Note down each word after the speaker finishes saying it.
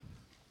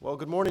Well,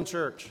 good morning,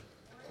 church.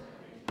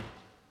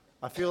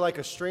 I feel like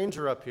a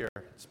stranger up here.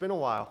 It's been a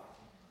while.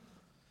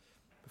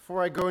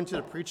 Before I go into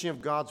the preaching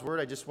of God's Word,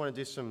 I just want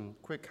to do some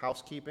quick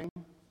housekeeping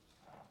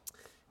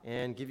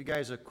and give you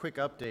guys a quick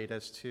update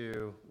as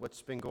to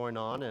what's been going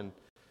on and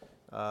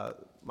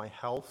my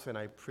health, and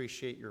I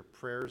appreciate your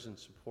prayers and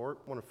support.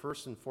 I want to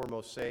first and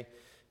foremost say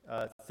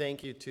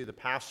thank you to the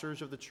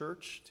pastors of the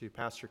church, to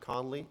Pastor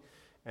Conley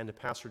and to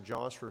Pastor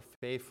Josh for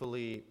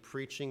faithfully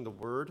preaching the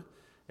Word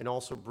and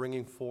also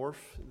bringing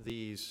forth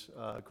these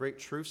great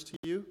truths to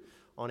you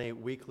on a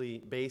weekly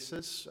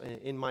basis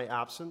in my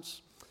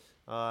absence.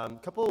 A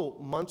couple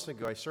months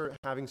ago, I started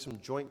having some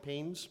joint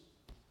pains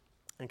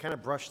and kind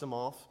of brushed them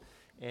off,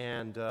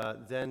 and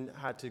then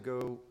had to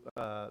go,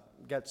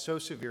 got so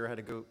severe, I had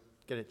to go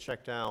get it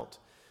checked out.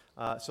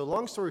 So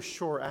long story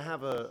short, I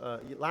have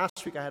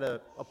last week I had an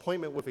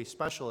appointment with a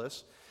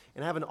specialist,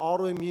 and I have an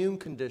autoimmune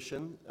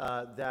condition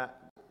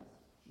that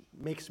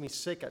makes me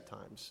sick at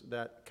times,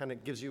 that kind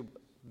of gives you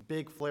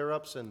big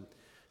flare-ups and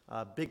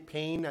big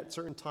pain at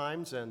certain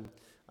times, and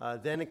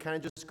then it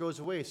kind of just goes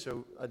away.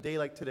 So a day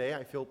like today,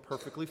 I feel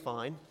perfectly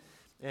fine,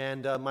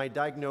 and my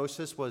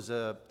diagnosis was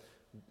a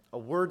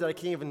word that I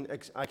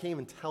can't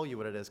even tell you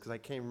what it is because I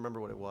can't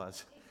remember what it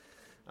was.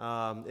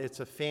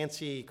 It's a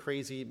fancy,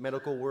 crazy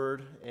medical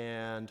word,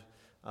 and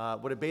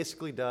what it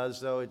basically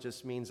does, though, it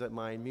just means that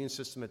my immune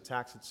system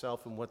attacks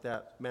itself, and what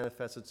that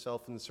manifests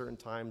itself in certain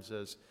times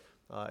is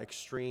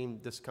extreme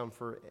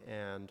discomfort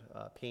and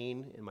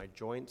pain in my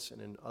joints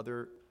and in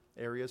other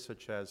areas,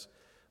 such as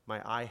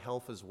my eye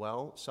health as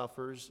well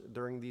suffers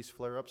during these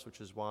flare-ups, which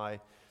is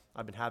why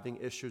I've been having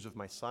issues with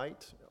my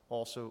sight.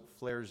 Also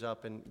flares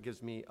up and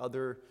gives me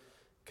other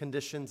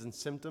conditions and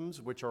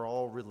symptoms, which are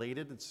all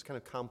related. It's kind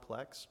of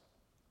complex.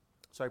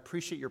 So I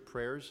appreciate your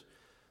prayers.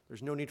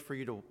 There's no need for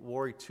you to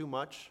worry too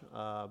much,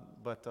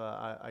 but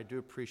I do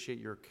appreciate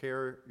your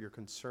care, your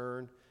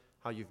concern,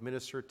 how you've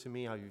ministered to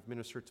me, how you've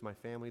ministered to my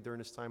family during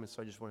this time. And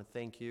so I just want to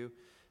thank you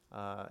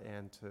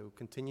and to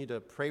continue to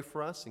pray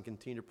for us and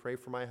continue to pray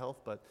for my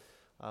health. But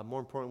more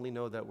importantly,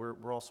 know that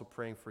we're also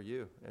praying for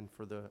you and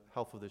for the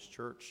health of this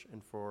church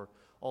and for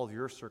all of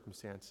your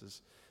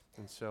circumstances.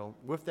 And so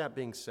with that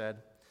being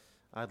said,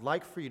 I'd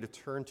like for you to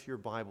turn to your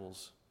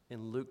Bibles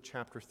in Luke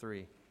chapter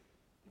 3.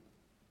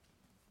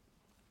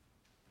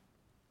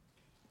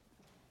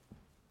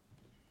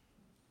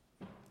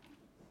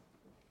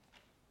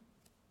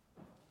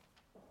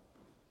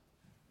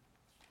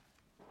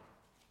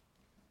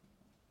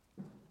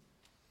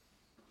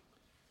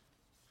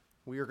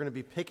 We are going to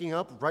be picking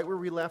up right where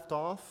we left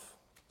off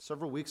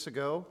several weeks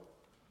ago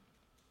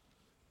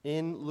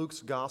in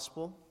Luke's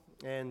Gospel.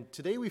 And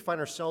today we find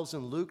ourselves in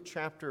Luke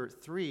chapter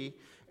 3.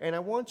 And I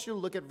want you to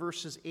look at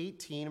verses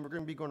 18. And we're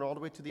going to be going all the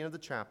way to the end of the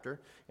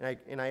chapter.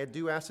 And I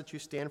do ask that you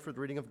stand for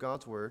the reading of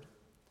God's Word.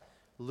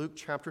 Luke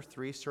chapter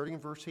 3, starting in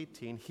verse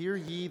 18. Hear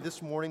ye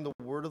this morning the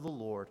word of the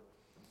Lord.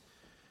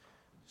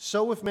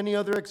 So with many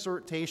other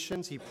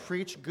exhortations he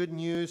preached good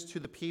news to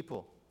the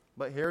people.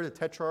 But Herod the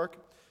Tetrarch,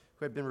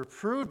 who had been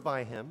reproved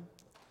by him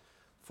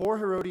for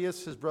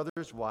Herodias, his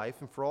brother's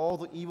wife, and for all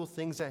the evil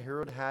things that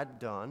Herod had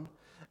done,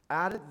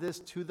 added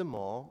this to them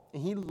all,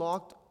 and he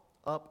locked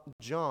up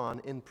John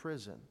in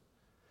prison.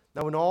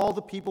 Now when all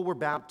the people were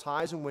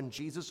baptized, and when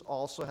Jesus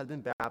also had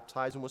been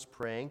baptized and was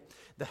praying,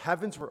 the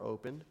heavens were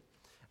opened,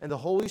 and the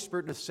Holy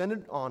Spirit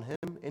descended on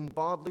him in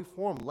bodily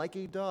form, like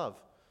a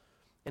dove.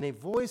 And a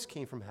voice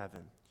came from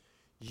heaven,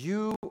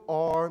 "You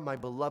are my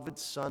beloved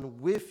Son,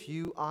 with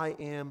you I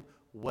am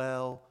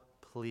well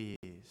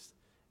pleased."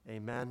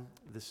 Amen.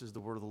 This is the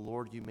word of the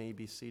Lord. You may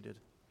be seated.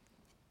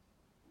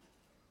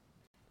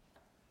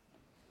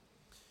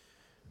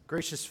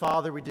 Gracious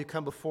Father, we do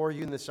come before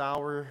you in this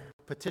hour,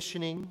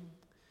 petitioning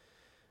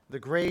the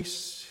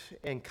grace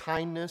and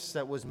kindness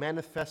that was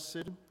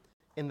manifested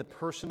in the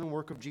person and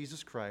work of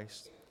Jesus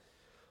Christ.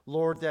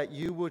 Lord, that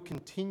you would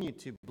continue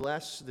to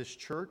bless this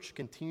church,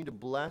 continue to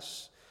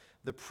bless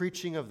the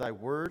preaching of thy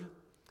word,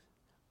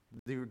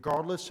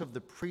 regardless of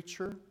the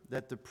preacher,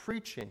 that the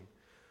preaching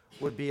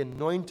would be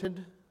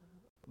anointed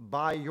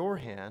by your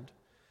hand,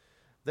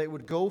 that it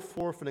would go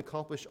forth and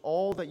accomplish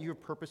all that you have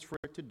purposed for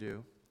it to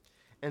do,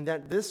 and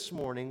that this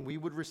morning we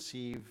would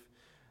receive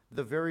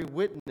the very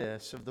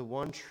witness of the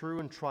one true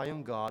and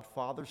triune God,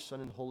 Father, Son,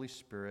 and Holy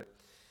Spirit.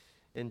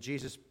 In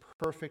Jesus'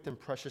 perfect and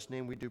precious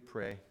name we do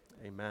pray.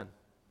 Amen.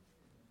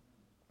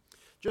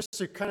 Just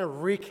to kind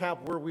of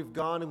recap where we've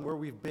gone and where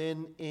we've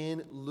been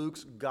in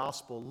Luke's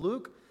gospel.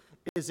 Luke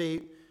is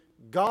a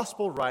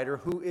gospel writer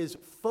who is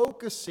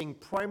focusing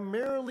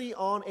primarily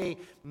on a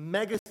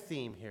mega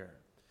theme here.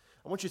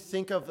 I want you to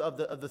think of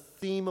the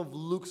theme of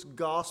Luke's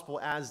gospel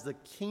as the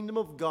kingdom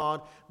of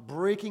God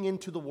breaking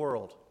into the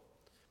world.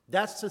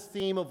 That's the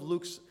theme of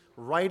Luke's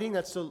writing.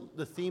 That's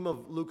the theme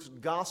of Luke's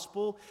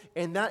gospel.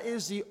 And that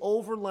is the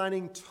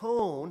overlining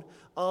tone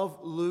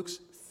of Luke's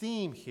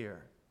theme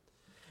here.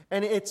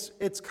 And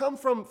it's come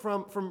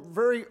from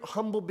very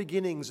humble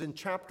beginnings in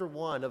chapter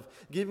 1 of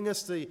giving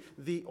us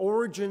the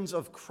origins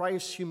of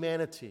Christ's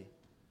humanity.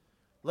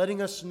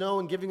 letting us know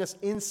and giving us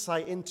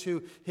insight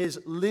into his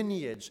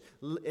lineage,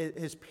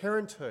 his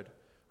parenthood,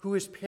 who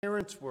his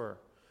parents were,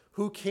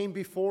 who came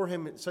before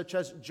him, such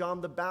as John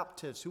the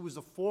Baptist, who was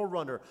the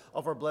forerunner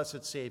of our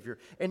blessed Savior.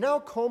 And now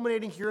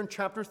culminating here in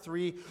chapter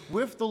 3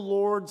 with the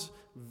Lord's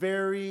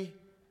very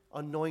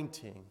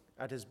anointing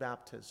at his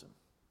baptism.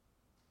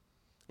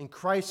 And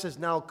Christ has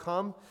now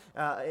come,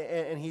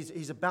 and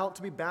he's about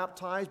to be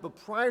baptized. But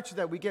prior to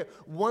that, we get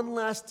one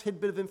last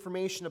tidbit of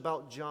information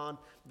about John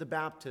the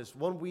Baptist.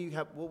 What we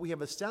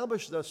have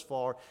established thus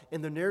far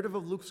in the narrative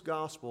of Luke's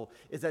gospel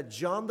is that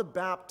John the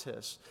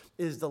Baptist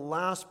is the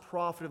last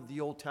prophet of the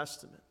Old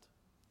Testament.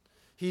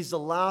 He's the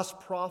last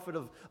prophet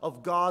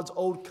of God's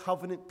old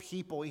covenant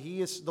people.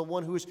 He is the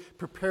one who is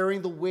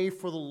preparing the way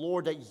for the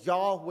Lord, that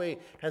Yahweh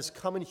has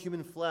come in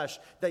human flesh,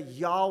 that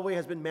Yahweh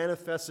has been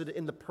manifested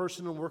in the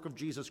person and work of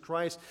Jesus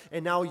Christ,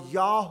 and now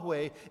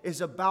Yahweh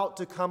is about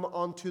to come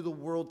onto the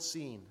world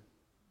scene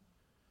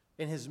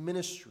in his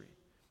ministry,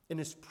 in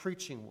his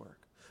preaching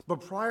work.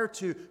 But prior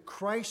to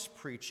Christ's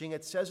preaching,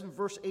 it says in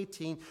verse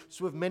 18,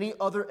 so with many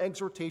other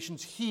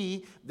exhortations,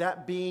 he,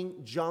 that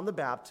being John the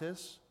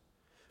Baptist,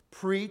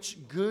 preach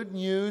good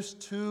news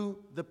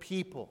to the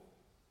people.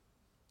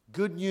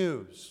 Good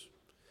news.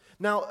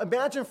 Now,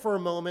 imagine for a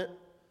moment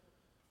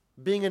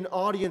being an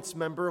audience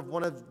member of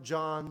one of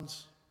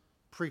John's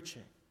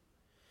preaching.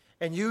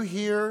 And you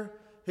hear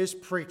his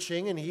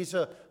preaching, and he's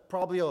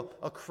probably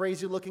a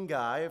crazy-looking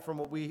guy from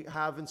what we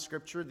have in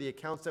Scripture, the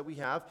accounts that we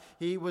have.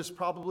 He was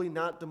probably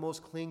not the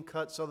most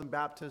clean-cut Southern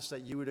Baptist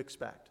that you would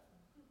expect.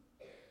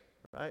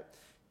 Right?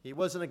 He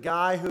wasn't a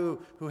guy who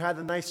had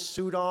a nice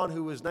suit on,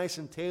 who was nice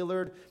and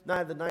tailored, not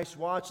had the nice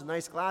watch, the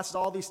nice glasses,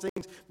 all these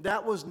things.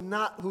 That was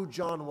not who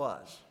John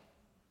was.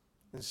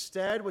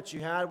 Instead, what you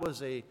had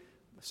was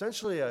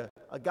essentially a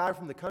guy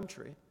from the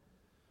country,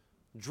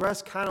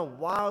 dressed kind of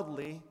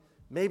wildly,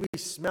 maybe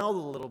smelled a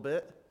little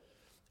bit,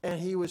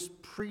 and he was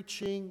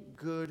preaching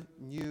good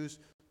news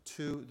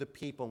to the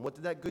people. And what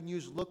did that good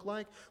news look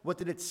like? What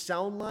did it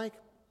sound like?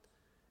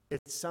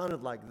 It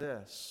sounded like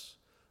this: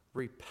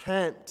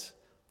 repent,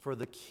 for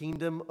the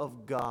kingdom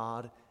of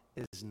God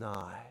is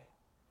nigh.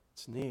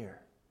 It's near.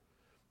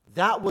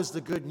 That was the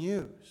good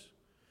news.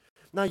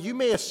 Now, you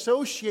may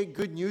associate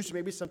good news to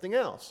maybe something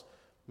else.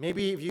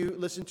 Maybe if you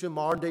listen to a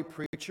modern-day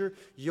preacher,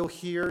 you'll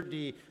hear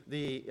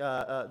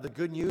the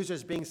good news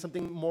as being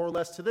something more or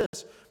less to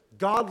this: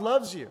 God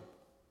loves you.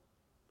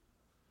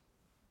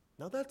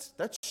 Now,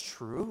 that's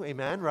true.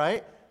 Amen,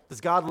 right?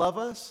 Does God love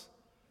us?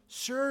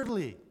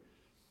 Surely.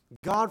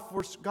 God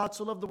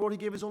so loved the world, he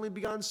gave his only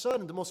begotten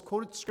Son, the most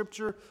quoted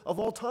scripture of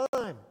all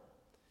time.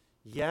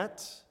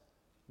 Yet,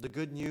 the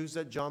good news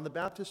that John the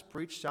Baptist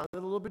preached sounded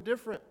a little bit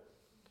different.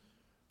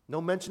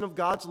 No mention of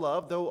God's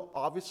love, though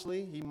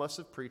obviously he must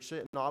have preached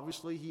it, and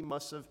obviously he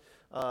must have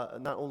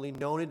not only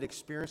known it,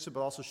 experienced it,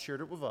 but also shared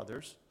it with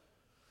others.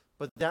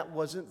 But that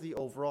wasn't the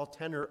overall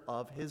tenor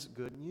of his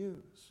good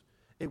news.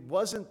 It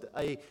wasn't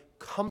a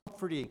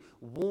comforting,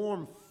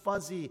 warm,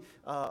 fuzzy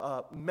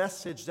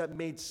message that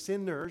made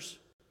sinners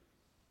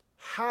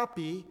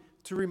happy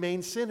to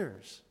remain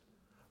sinners.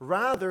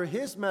 Rather,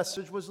 his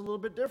message was a little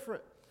bit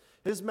different.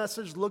 His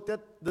message looked at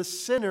the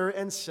sinner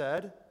and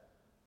said,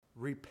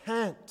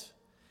 repent.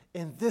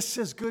 And this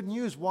is good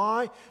news.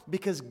 Why?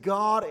 Because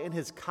God, in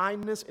his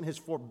kindness, in his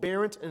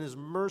forbearance, in his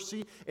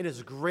mercy, in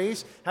his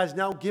grace, has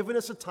now given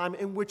us a time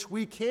in which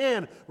we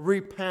can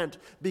repent,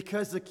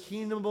 because the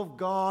kingdom of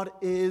God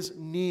is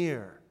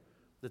near.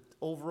 The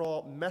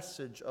overall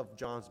message of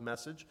John's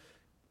message,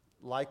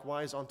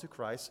 likewise unto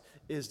Christ,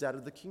 is that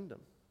of the kingdom.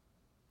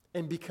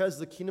 And because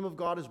the kingdom of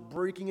God is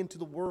breaking into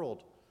the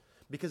world,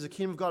 because the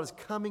kingdom of God is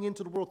coming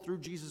into the world through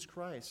Jesus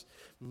Christ,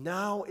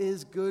 now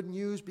is good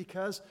news,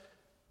 because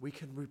we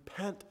can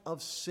repent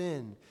of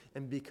sin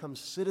and become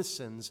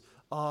citizens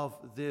of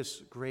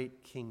this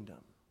great kingdom.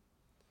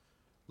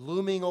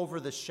 Looming over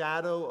the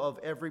shadow of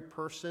every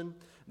person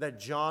that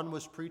John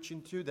was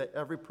preaching to, that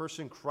every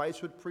person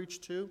Christ would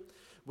preach to,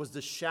 was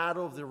the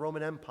shadow of the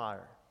Roman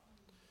Empire.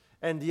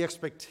 And the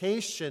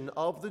expectation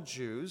of the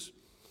Jews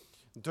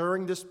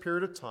during this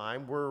period of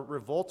time, where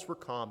revolts were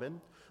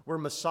common, where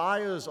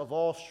messiahs of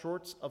all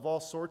sorts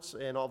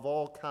and of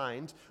all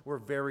kinds were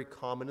very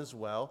common as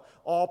well,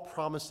 all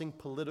promising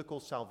political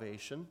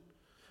salvation.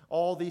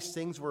 All these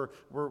things were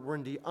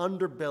in the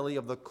underbelly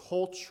of the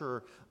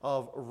culture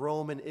of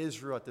Roman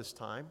Israel at this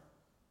time.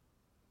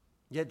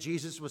 Yet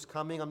Jesus was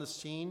coming on the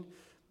scene,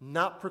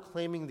 not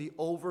proclaiming the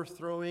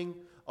overthrowing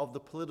of the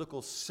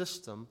political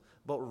system,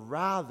 but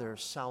rather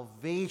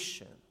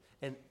salvation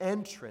and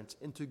entrance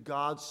into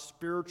God's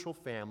spiritual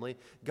family,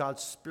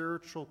 God's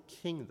spiritual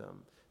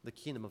kingdom, the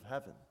kingdom of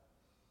heaven.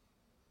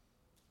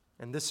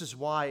 And this is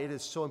why it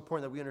is so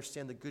important that we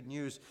understand the good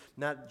news,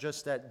 not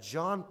just that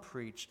John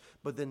preached,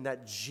 but then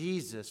that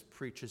Jesus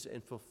preaches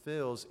and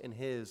fulfills in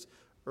his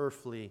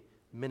earthly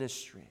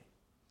ministry.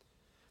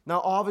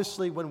 Now,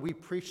 obviously, when we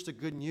preach the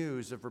good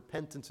news of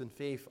repentance and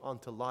faith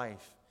unto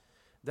life,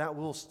 that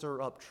will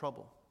stir up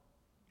trouble.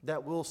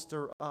 That will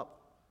stir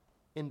up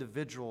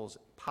individuals,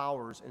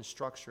 powers, and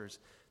structures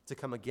to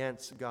come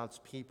against God's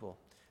people.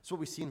 That's what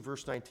we see in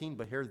verse 19.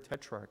 But Herod the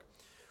Tetrarch,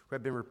 who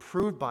had been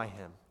reproved by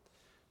him,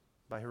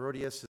 by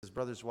Herodias, his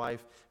brother's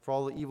wife, for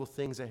all the evil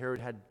things that Herod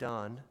had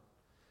done.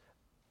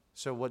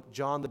 So what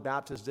John the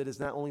Baptist did is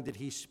not only did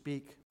he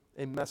speak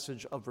a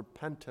message of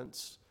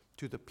repentance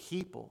to the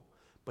people,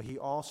 but he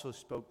also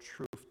spoke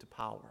truth to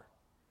power.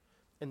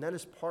 And that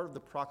is part of the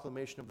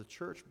proclamation of the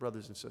church,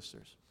 brothers and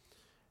sisters.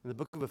 In the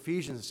book of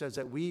Ephesians, it says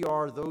that we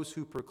are those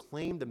who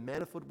proclaim the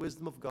manifold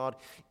wisdom of God,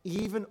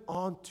 even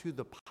unto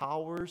the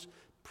powers,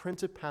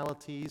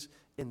 principalities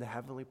in the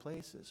heavenly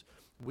places.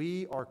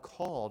 We are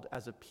called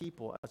as a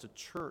people, as a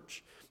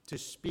church, to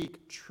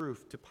speak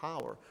truth to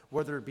power,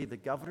 whether it be the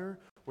governor,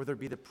 whether it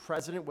be the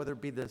president, whether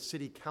it be the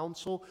city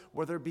council,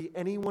 whether it be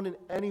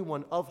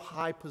anyone of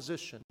high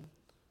position.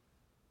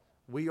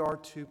 We are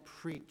to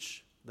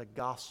preach the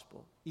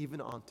gospel,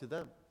 even unto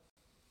them.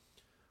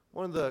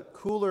 One of the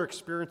cooler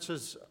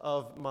experiences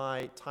of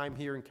my time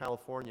here in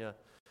California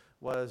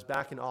was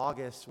back in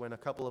August when a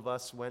couple of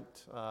us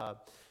went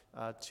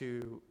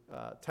to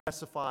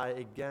testify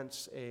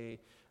against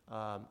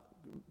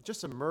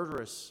just a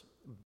murderous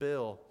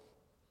bill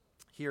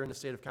here in the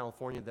state of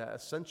California that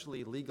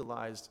essentially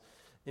legalized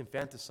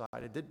infanticide.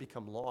 It did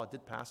become law. It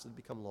did pass. It did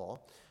become law.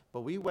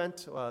 But we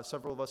went,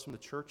 several of us from the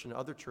church and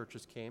other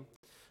churches came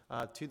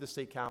to the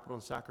state capitol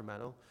in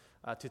Sacramento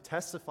to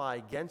testify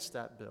against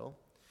that bill.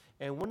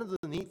 And one of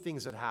the neat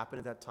things that happened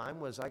at that time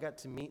was I got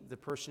to meet the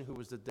person who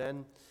was the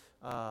then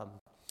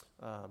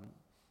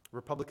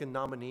Republican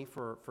nominee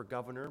for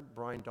governor,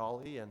 Brian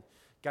Dolly, and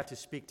got to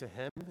speak to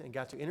him and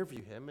got to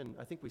interview him. And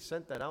I think we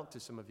sent that out to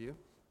some of you.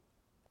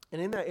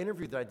 And in that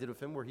interview that I did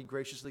with him, where he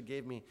graciously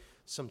gave me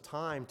some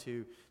time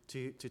to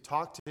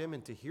talk to him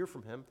and to hear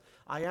from him,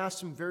 I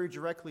asked him very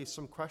directly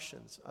some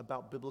questions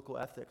about biblical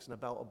ethics and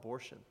about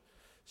abortion,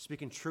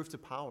 speaking truth to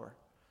power.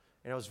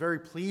 And I was very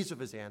pleased with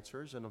his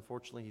answers, and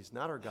unfortunately he's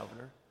not our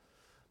governor.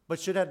 But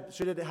should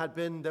it have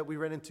been that we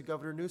ran into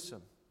Governor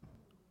Newsom,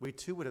 we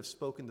too would have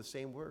spoken the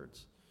same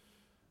words.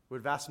 We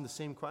would have asked him the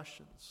same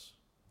questions.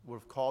 We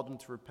would have called him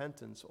to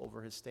repentance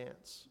over his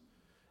stance.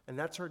 And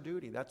that's our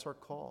duty, that's our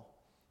call,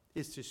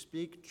 is to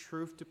speak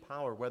truth to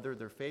power, whether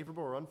they're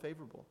favorable or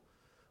unfavorable,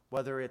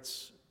 whether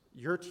it's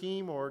your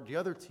team or the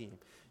other team.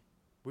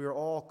 We are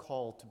all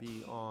called to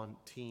be on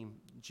Team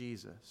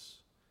Jesus.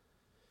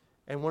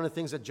 And one of the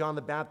things that John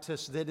the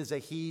Baptist did is that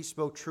he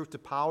spoke truth to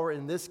power.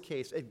 In this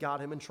case, it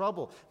got him in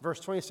trouble. Verse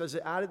 20 says,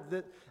 it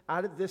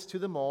added this to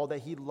them all, that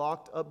he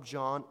locked up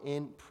John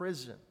in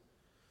prison.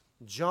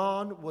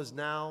 John was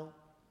now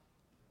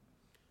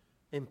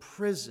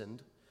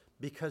imprisoned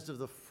because of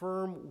the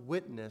firm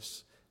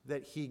witness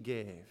that he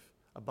gave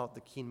about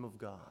the kingdom of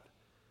God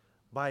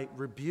by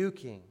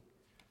rebuking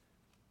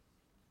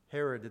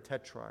Herod the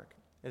Tetrarch.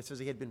 And it says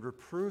he had been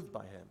reproved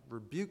by him,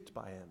 rebuked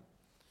by him.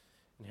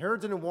 And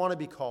Herod didn't want to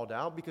be called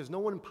out because no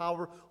one in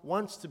power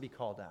wants to be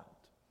called out.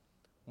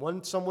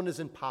 When someone is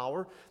in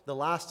power, the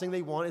last thing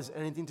they want is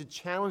anything to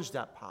challenge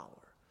that power.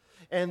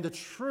 And the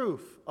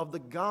truth of the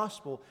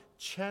gospel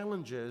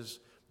challenges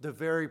the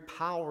very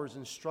powers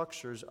and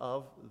structures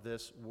of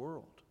this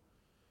world.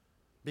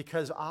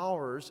 Because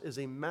ours is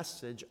a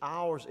message,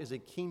 ours is a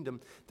kingdom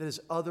that is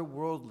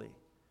otherworldly.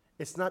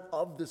 It's not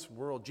of this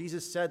world.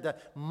 Jesus said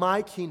that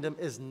my kingdom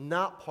is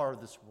not part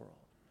of this world.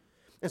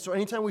 And so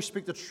anytime we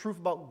speak the truth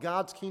about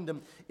God's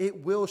kingdom,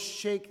 it will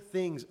shake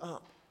things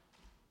up.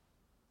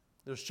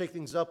 It'll shake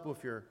things up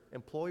with your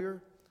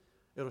employer.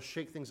 It'll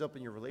shake things up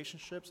in your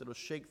relationships. It'll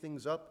shake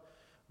things up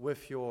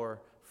with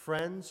your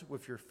friends,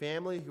 with your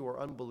family who are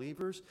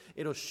unbelievers.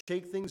 It'll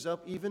shake things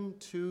up even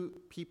to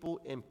people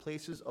in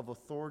places of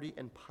authority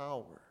and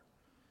power.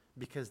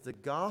 Because the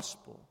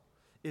gospel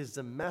is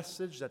the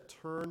message that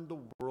turned the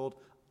world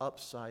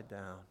upside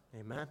down.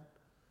 Amen?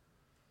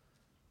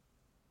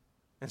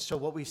 And so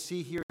what we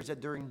see here is that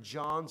during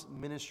John's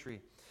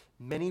ministry,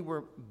 many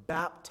were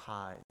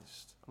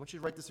baptized. I want you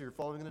to write this if you're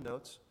following the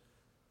notes.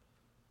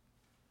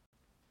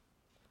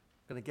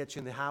 I'm going to get you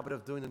in the habit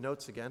of doing the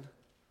notes again.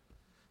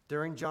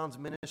 During John's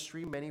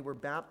ministry, many were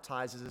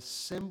baptized as a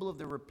symbol of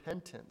their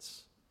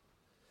repentance.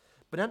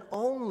 But not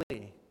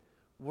only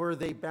were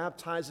they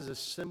baptized as a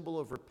symbol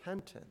of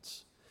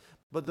repentance,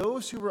 but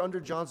those who were under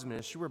John's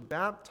ministry were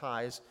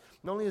baptized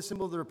not only as a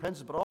symbol of their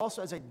repentance, but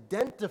also as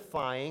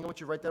identifying, I want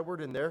you to write that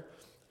word in there,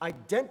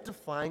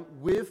 identifying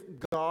with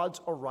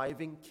God's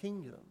arriving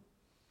kingdom.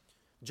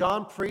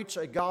 John preached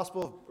a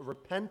gospel of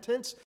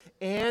repentance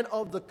and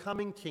of the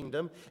coming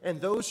kingdom,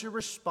 and those who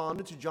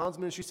responded to John's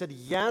ministry said,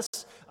 yes,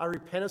 I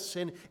repent of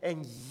sin,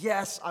 and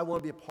yes, I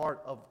want to be a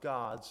part of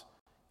God's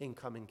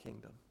incoming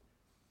kingdom.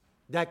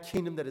 That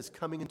kingdom that is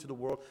coming into the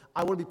world,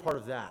 I want to be part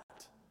of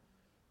that.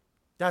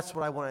 That's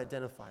what I want to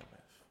identify with.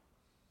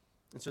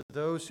 And so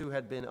those who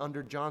had been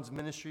under John's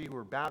ministry, who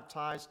were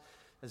baptized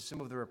as a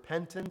symbol of their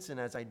repentance and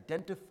as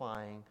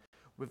identifying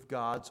with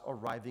God's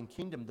arriving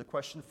kingdom. The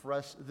question for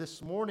us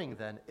this morning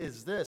then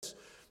is this: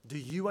 do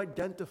you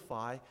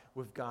identify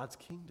with God's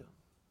kingdom?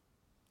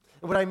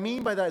 And what I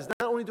mean by that is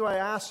not only do I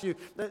ask you,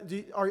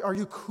 are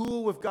you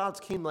cool with God's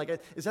kingdom? Like,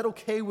 is that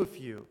okay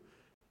with you?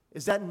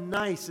 Is that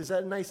nice? Is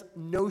that a nice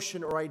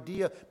notion or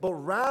idea? But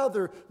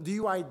rather, do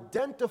you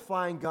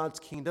identify in God's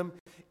kingdom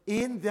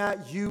in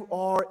that you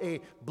are a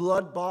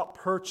blood-bought,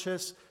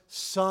 purchased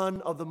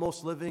son of the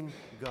most living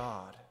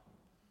God?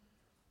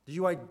 Do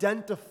you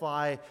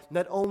identify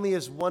not only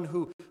as one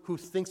who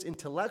thinks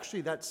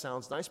intellectually that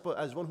sounds nice, but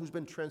as one who's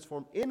been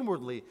transformed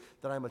inwardly,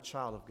 that I'm a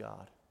child of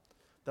God,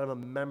 that I'm a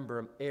member,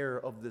 an heir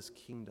of this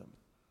kingdom?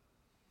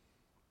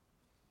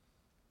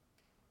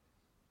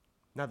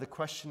 Now the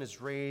question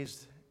is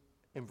raised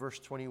in verse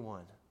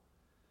 21.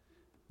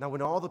 Now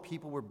when all the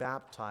people were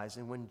baptized,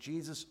 and when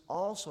Jesus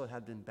also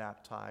had been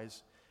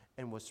baptized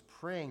and was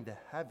praying, the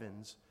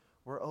heavens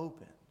were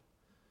opened.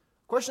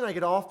 The question I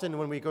get often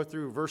when we go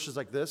through verses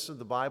like this of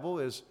the Bible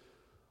is,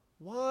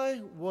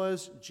 why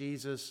was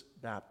Jesus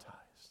baptized?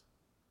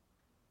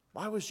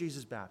 Why was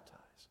Jesus baptized?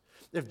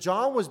 If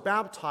John was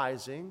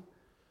baptizing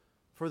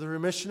for the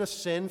remission of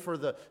sin, for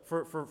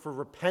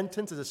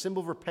repentance, as a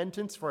symbol of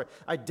repentance, for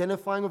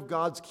identifying with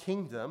God's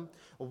kingdom,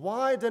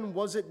 why then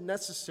was it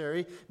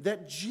necessary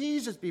that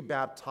Jesus be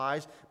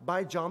baptized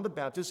by John the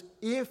Baptist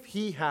if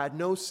he had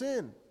no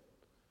sin?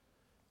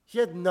 He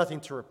had nothing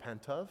to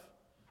repent of.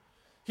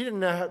 He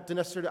didn't have to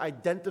necessarily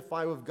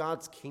identify with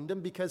God's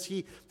kingdom because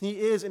he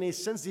is, in a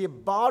sense, the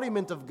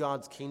embodiment of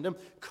God's kingdom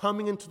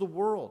coming into the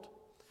world.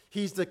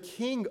 He's the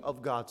king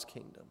of God's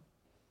kingdom.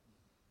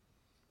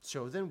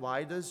 So then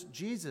why does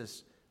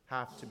Jesus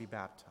have to be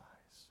baptized?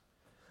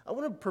 I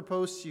want to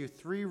propose to you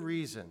 3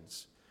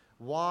 reasons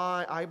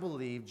why I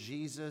believe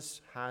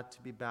Jesus had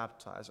to be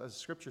baptized, as the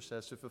Scripture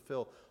says, to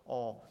fulfill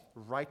all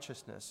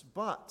righteousness.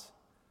 But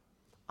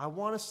I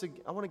want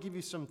to give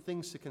you some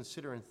things to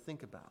consider and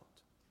think about.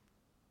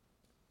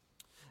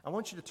 I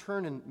want you to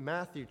turn in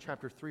Matthew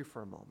chapter 3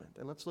 for a moment,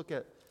 and let's look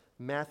at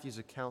Matthew's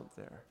account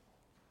there.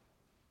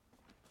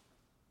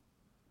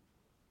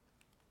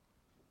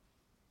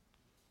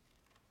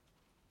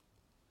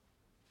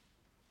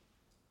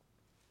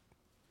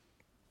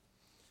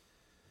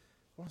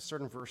 I want to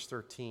start in verse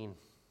 13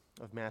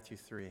 of Matthew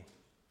 3.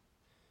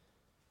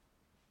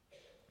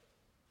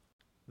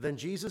 Then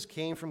Jesus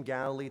came from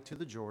Galilee to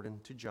the Jordan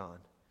to John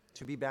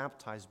to be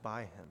baptized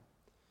by him.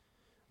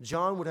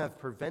 John would have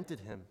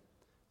prevented him,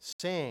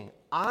 saying,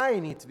 I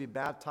need to be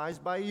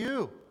baptized by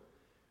you,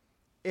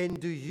 and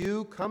do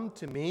you come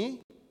to me?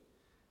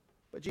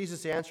 But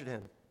Jesus answered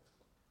him,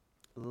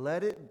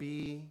 let it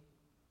be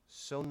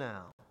so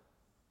now,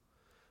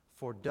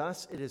 for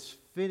thus it is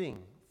fitting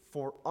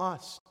for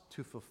us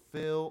to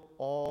fulfill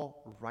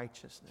all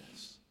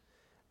righteousness.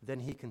 Then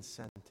he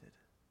consented.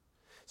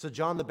 So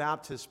John the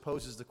Baptist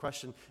poses the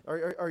question,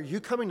 are you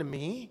coming to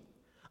me?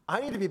 I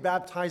need to be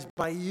baptized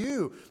by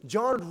you.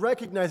 John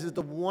recognizes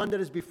the one that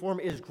is before him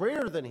is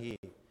greater than he.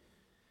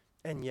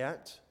 And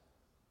yet,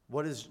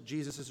 what is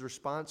Jesus'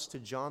 response to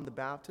John the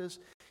Baptist?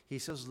 He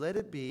says, let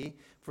it be,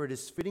 for it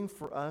is fitting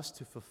for us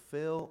to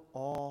fulfill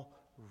all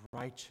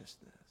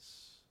righteousness.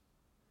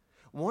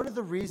 One of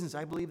the reasons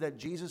I believe that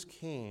Jesus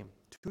came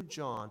to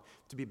John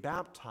to be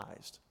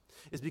baptized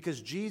is because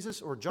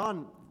Jesus, or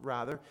John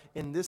rather,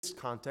 in this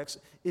context,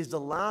 is the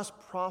last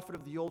prophet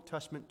of the Old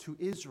Testament to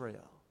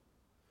Israel.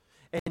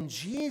 And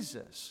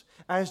Jesus,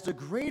 as the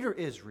greater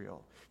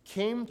Israel,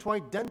 came to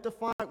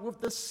identify with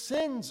the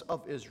sins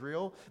of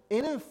Israel,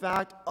 and in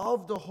fact,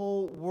 of the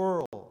whole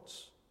world,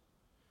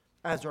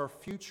 as our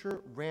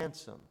future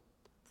ransom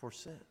for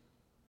sin.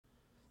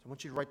 So I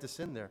want you to write this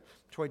in there.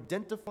 To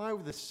identify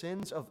with the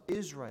sins of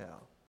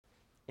Israel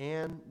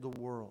and the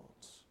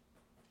world.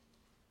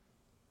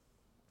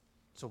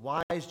 So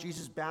why is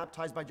Jesus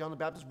baptized by John the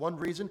Baptist? One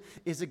reason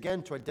is,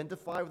 again, to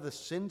identify with the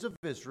sins of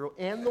Israel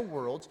and the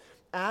world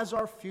as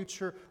our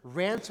future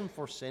ransom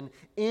for sin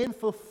in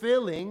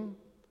fulfilling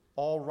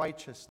all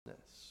righteousness.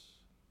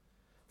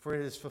 For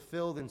it is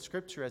fulfilled in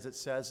Scripture, as it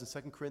says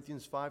in 2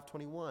 Corinthians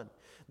 5:21,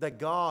 that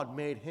God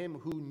made him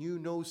who knew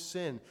no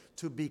sin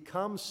to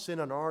become sin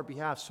on our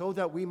behalf, so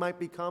that we might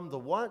become the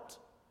what?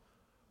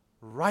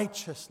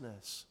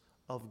 Righteousness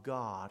of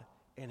God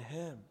in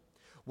him.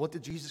 What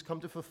did Jesus come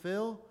to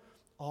fulfill?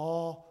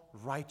 All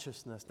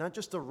righteousness. Not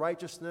just the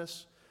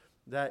righteousness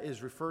that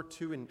is referred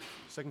to in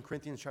 2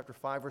 Corinthians chapter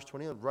 5, verse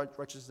 20, the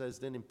righteousness that is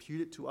then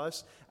imputed to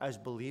us as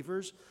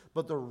believers,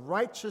 but the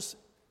righteous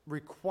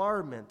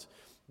requirement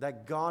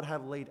that God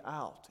had laid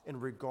out in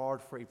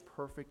regard for a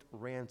perfect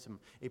ransom,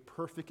 a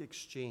perfect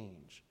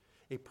exchange,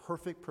 a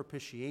perfect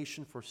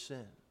propitiation for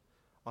sin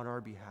on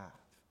our behalf.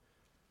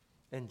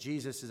 And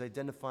Jesus is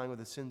identifying with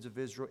the sins of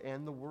Israel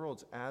and the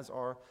world as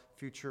our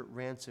future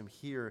ransom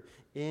here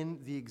in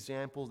the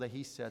example that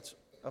he sets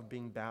of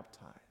being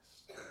baptized.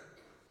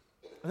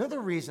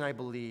 Another reason I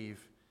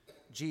believe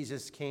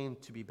Jesus came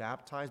to be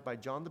baptized by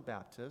John the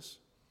Baptist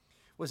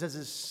was as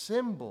a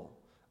symbol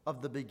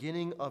of the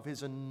beginning of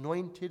his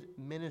anointed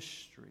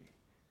ministry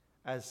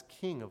as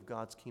king of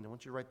God's kingdom. I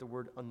want you to write the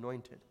word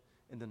anointed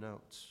in the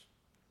notes.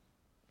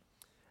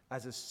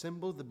 As a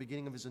symbol of the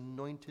beginning of his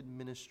anointed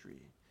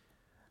ministry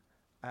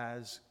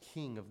as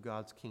king of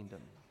God's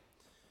kingdom.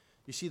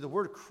 You see, the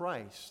word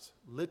Christ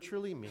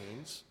literally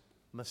means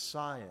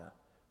Messiah,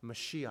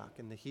 Mashiach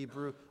in the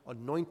Hebrew,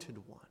 anointed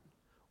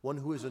one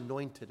who is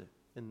anointed,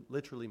 and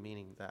literally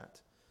meaning that.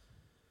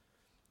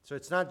 So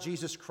it's not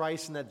Jesus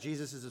Christ and that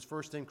Jesus is his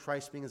first name,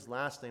 Christ being his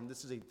last name.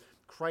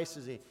 Christ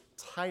is a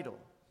title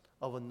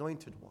of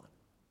anointed one.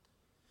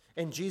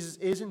 And Jesus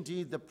is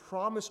indeed the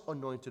promised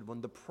anointed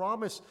one, the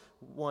promised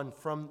one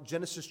from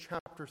Genesis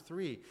chapter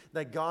 3,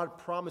 that God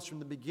promised from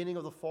the beginning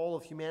of the fall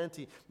of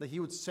humanity that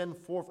he would send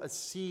forth a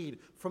seed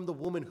from the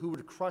woman who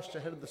would crush the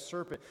head of the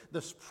serpent.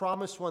 This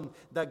promised one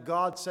that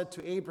God said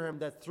to Abraham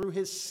that through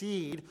his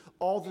seed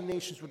all the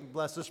nations would be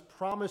blessed. This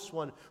promised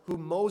one who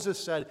Moses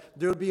said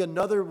there would be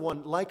another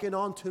one likened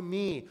unto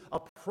me,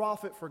 a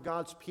prophet for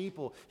God's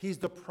people. He's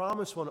the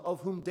promised one of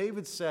whom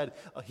David said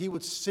he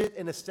would sit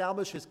and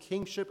establish his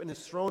kingship and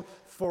his throne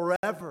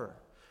forever.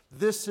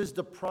 This is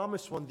the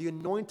promised one, the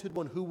anointed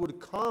one who would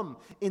come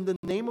in the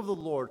name of the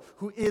Lord,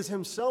 who is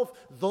himself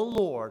the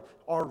Lord,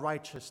 our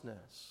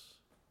righteousness.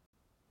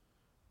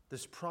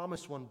 This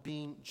promised one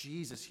being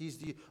Jesus. He's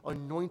the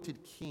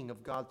anointed king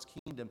of God's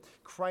kingdom.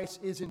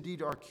 Christ is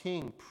indeed our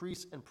king,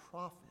 priest, and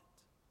prophet.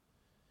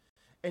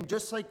 And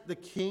just like the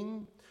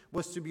king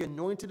was to be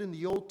anointed in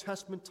the Old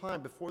Testament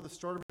time before the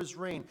start of his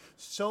reign,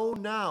 so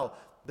now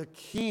the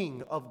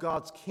king of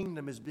God's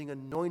kingdom is being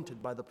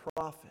anointed by the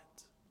prophet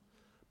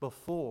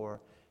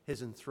before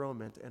his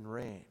enthronement and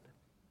reign.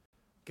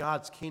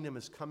 God's kingdom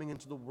is coming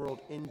into the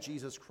world in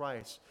Jesus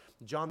Christ.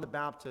 John the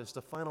Baptist,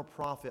 the final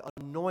prophet,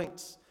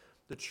 anoints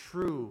the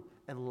true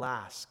and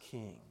last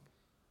king.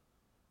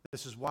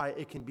 This is why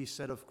it can be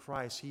said of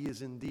Christ, he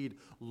is indeed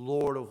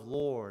Lord of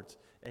lords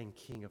and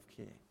King of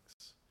kings.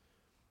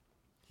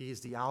 He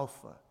is the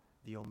Alpha,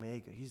 the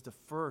Omega. He's the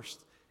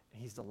first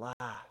and he's the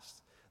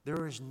last.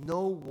 There is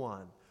no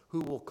one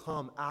who will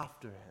come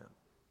after him.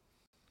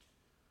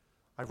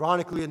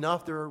 Ironically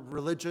enough, there are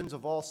religions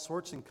of all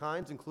sorts and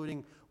kinds,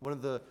 including one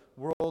of the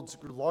world's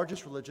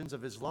largest religions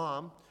of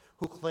Islam,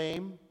 who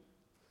claim,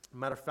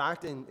 matter of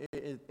fact,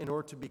 in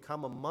order to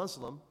become a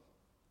Muslim,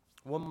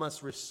 one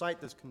must recite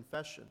this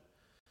confession,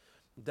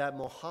 that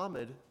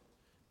Muhammad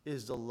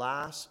is the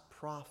last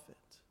prophet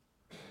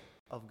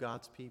of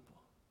God's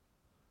people.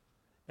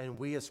 And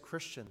we as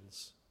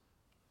Christians,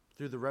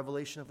 through the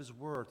revelation of his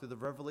word, through the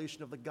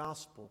revelation of the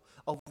gospel,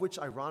 of which,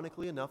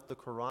 ironically enough, the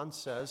Quran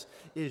says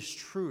is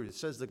true. It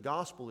says the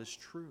gospel is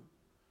true.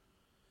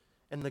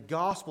 And the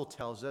gospel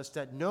tells us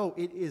that no,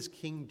 it is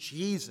King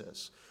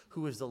Jesus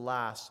who is the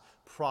last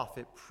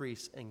prophet,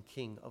 priest, and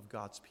king of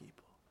God's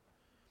people.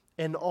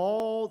 And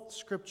all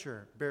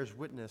Scripture bears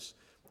witness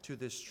to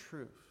this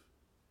truth.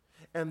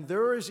 And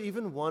there is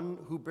even one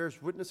who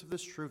bears witness of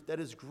this truth that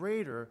is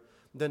greater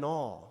than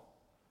all.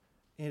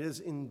 It is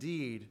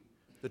indeed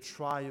the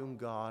triune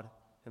God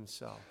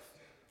himself,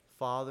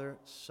 Father,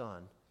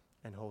 Son,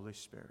 and Holy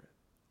Spirit.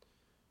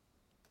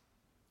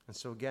 And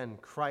so again,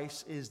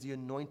 Christ is the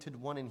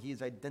anointed one, and he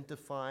is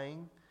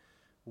identifying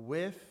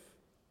with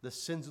the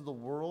sins of the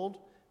world,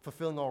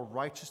 fulfilling all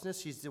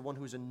righteousness. He's the one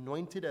who's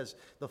anointed as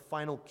the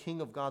final king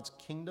of God's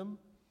kingdom.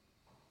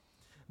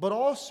 But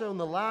also, and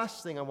the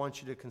last thing I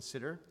want you to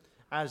consider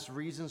as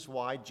reasons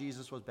why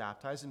Jesus was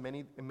baptized, and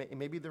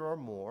maybe there are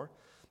more,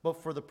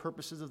 but for the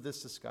purposes of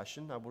this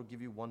discussion, I will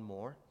give you one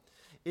more,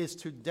 is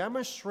to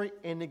demonstrate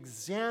an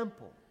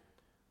example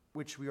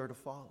which we are to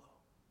follow.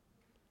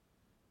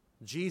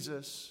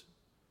 Jesus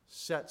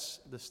sets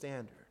the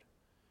standard.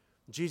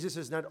 Jesus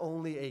is not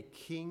only a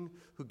king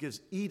who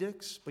gives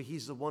edicts, but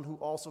he's the one who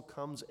also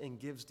comes and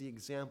gives the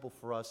example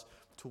for us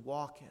to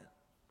walk in.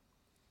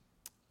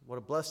 What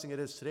a blessing it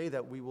is today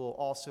that we will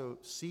also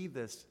see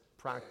this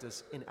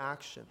practice in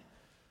action,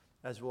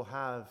 as we'll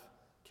have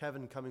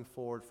Kevin coming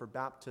forward for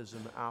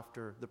baptism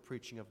after the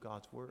preaching of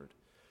God's word.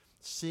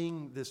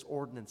 Seeing this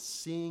ordinance,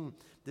 seeing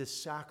this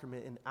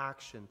sacrament in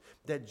action,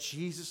 that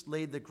Jesus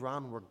laid the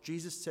groundwork.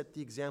 Jesus set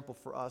the example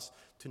for us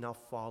to now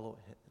follow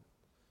him.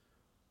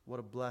 What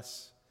a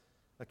blessed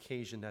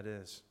occasion that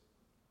is.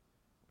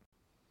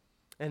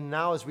 And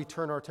now as we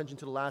turn our attention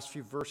to the last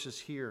few verses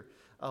here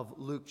of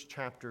Luke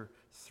chapter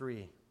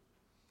 3.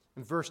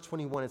 In verse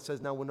 21, it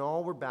says, "Now when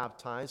all were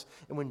baptized,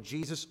 and when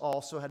Jesus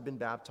also had been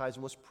baptized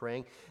and was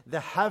praying, the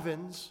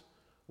heavens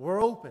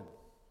were open."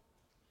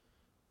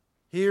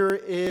 Here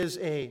is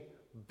a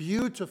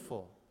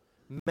beautiful,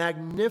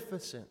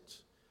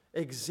 magnificent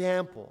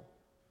example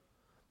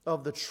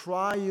of the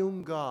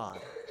triune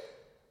God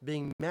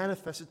being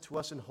manifested to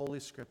us in Holy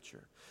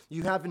Scripture.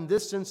 You have in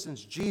this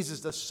instance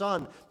Jesus the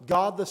Son,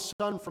 God the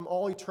Son from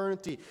all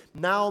eternity,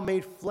 now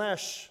made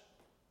flesh,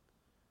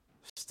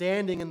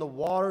 standing in the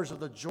waters of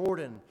the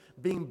Jordan,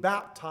 being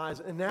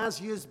baptized. And as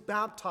he is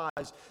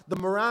baptized, the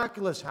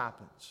miraculous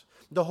happens.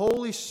 The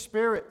Holy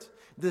Spirit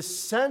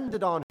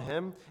descended on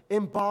him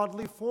in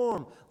bodily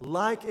form,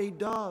 like a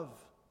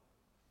dove.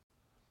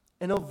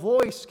 And a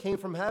voice came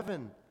from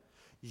heaven,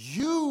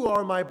 "You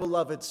are my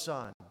beloved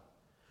Son.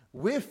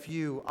 With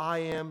you I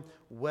am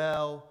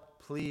well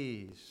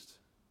pleased."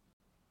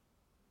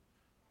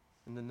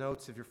 In the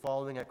notes, if you're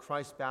following at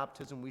Christ's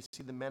baptism, we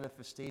see the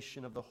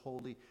manifestation of the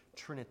Holy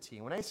Trinity.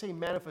 And when I say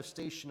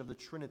manifestation of the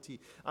Trinity,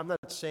 I'm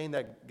not saying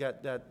that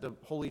the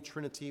Holy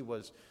Trinity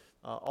was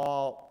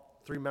all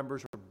three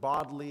members were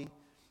bodily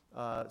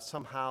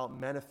somehow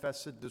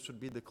manifested. This would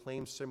be the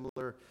claim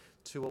similar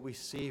to what we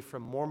see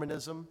from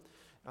Mormonism.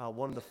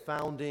 One of the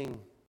founding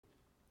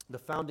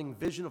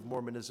vision of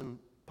Mormonism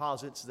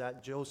posits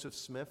that Joseph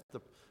Smith, the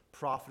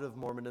prophet of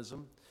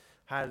Mormonism,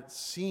 had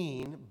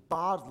seen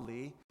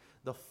bodily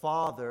the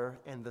Father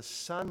and the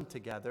Son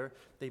together.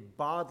 They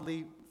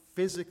bodily,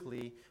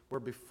 physically were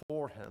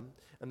before him.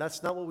 And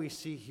that's not what we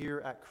see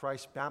here at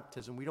Christ's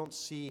baptism. We don't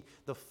see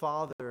the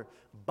Father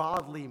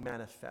bodily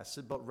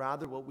manifested, but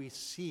rather what we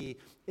see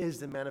is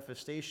the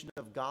manifestation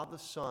of God the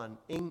Son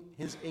in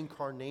his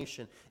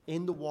incarnation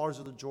in the waters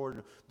of the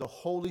Jordan. The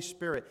Holy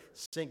Spirit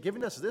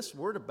giving us this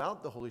word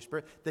about the Holy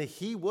Spirit, that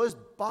he was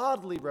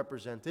bodily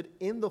represented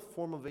in the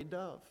form of a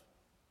dove.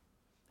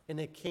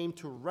 And it came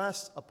to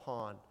rest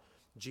upon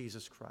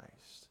Jesus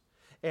Christ.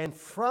 And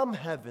from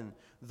heaven,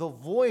 the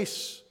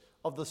voice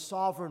of the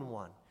Sovereign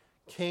One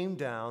came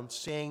down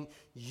saying,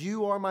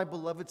 "You are my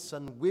beloved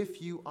Son,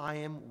 with you I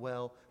am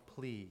well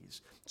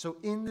pleased." So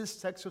in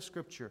this text of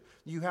Scripture,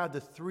 you have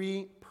the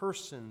three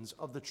persons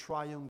of the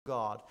triune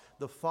God,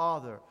 the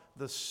Father,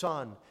 the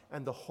Son,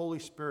 and the Holy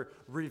Spirit,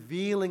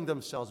 revealing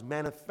themselves,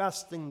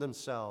 manifesting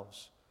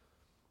themselves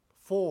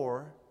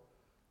for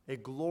a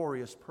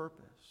glorious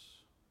purpose.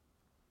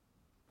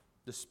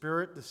 The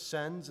Spirit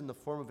descends in the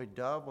form of a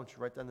dove. Why don't you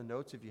write down the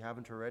notes if you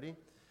haven't already?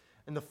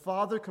 And the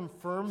Father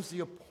confirms the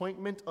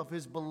appointment of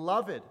his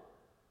beloved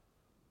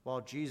while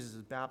Jesus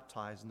is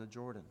baptized in the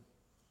Jordan.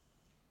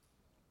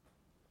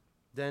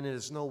 Then it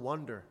is no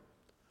wonder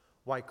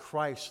why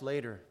Christ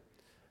later,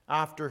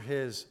 after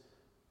his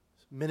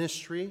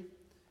ministry,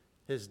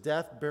 his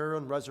death, burial,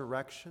 and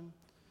resurrection,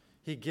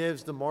 he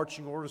gives the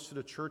marching orders to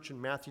the church in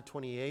Matthew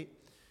 28.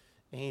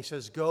 And he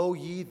says, "Go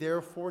ye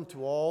therefore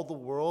into all the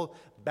world,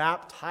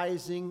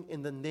 baptizing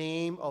in the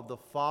name of the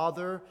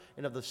Father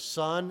and of the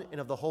Son and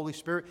of the Holy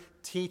Spirit,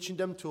 teaching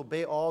them to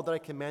obey all that I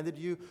commanded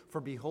you. For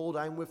behold,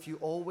 I am with you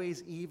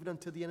always, even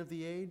unto the end of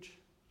the age."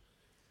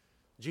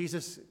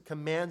 Jesus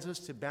commands us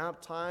to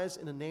baptize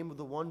in the name of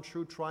the one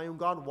true triune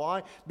God.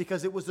 Why?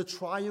 Because it was the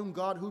triune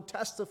God who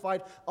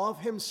testified of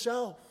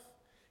himself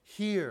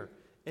here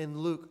in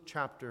Luke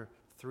chapter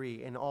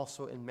 3 and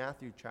also in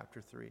Matthew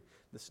chapter 3.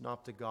 The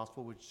Synoptic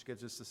Gospel, which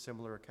gives us a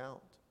similar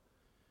account.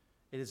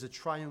 It is the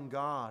triune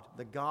God,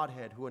 the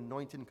Godhead, who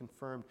anointed and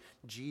confirmed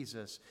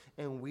Jesus,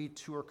 and we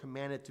too are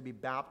commanded to be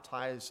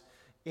baptized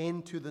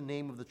into the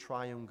name of the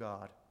triune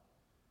God.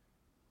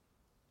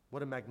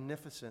 What a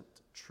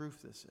magnificent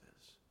truth this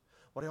is.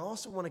 What I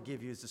also want to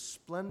give you is the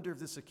splendor of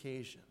this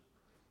occasion,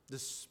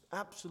 this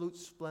absolute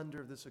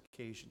splendor of this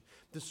occasion,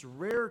 this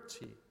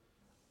rarity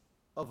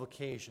of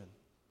occasion,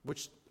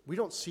 which we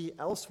don't see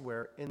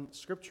elsewhere in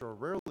Scripture, or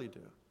rarely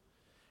do.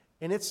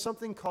 And it's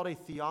something called a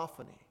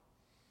theophany.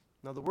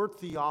 Now, the word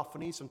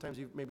theophany, sometimes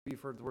you've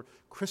heard the word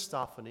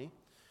Christophany,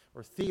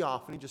 or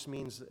theophany just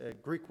means a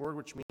Greek word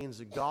which means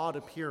God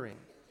appearing.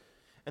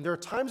 And there are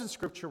times in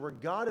Scripture where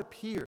God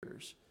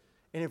appears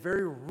in a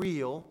very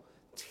real,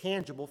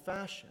 tangible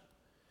fashion.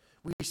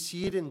 We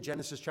see it in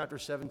Genesis chapter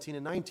 17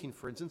 and 19,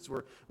 for instance,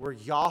 where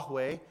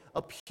Yahweh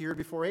appeared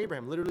before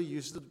Abraham. Literally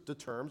uses the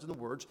terms and the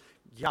words,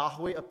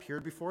 Yahweh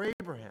appeared before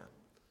Abraham.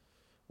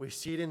 We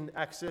see it in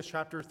Exodus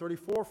chapter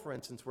 34, for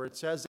instance, where it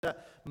says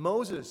that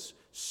Moses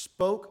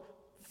spoke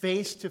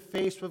face to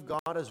face with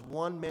God as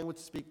one man would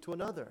speak to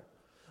another.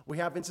 We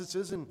have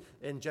instances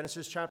in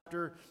Genesis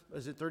chapter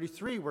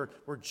 33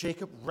 where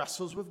Jacob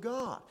wrestles with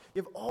God.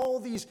 You have all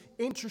these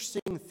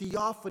interesting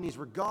theophanies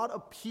where God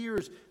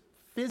appears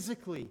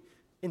physically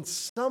in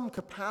some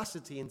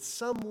capacity, in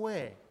some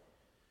way,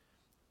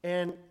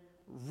 and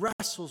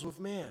wrestles with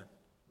man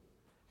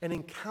and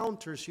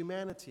encounters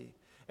humanity.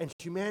 And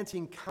humanity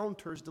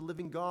encounters the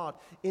living God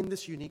in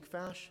this unique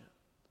fashion.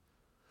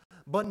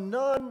 But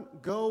none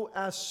go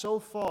as so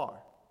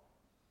far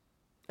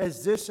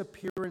as this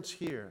appearance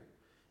here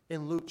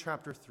in Luke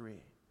chapter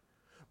 3,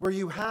 where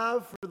you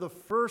have for the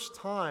first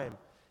time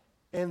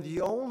and the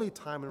only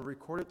time in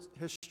recorded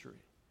history,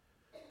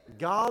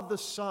 God the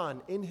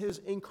Son in his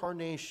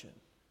incarnation,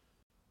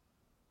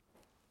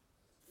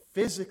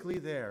 physically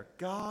there,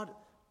 God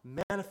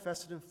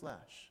manifested in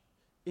flesh,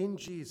 in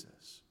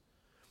Jesus.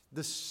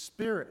 The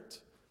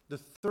Spirit, the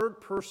third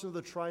person of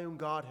the triune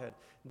Godhead,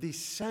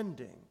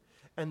 descending,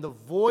 and the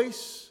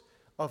voice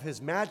of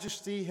his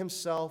majesty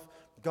himself,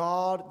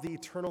 God the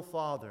eternal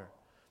Father,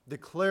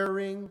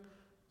 declaring,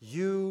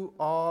 "You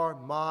are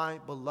my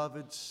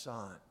beloved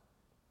Son."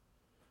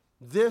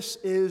 This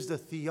is the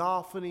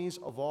theophanies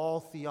of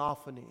all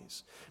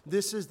theophanies.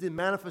 This is the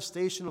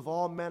manifestation of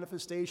all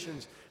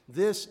manifestations.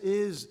 This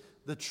is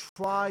the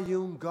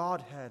triune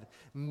Godhead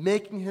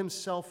making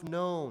himself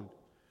known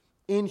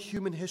in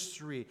human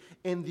history,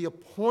 in the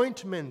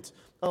appointment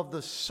of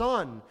the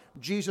Son,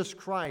 Jesus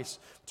Christ,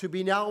 to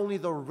be not only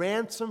the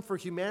ransom for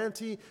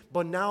humanity,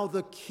 but now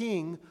the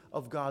King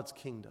of God's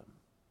kingdom.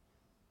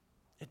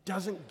 It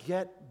doesn't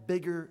get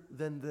bigger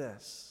than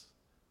this.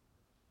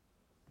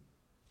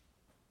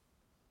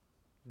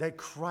 That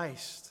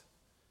Christ,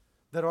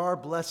 that our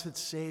blessed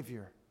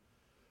Savior,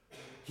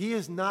 He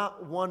is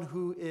not one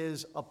who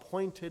is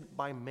appointed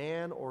by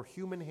man or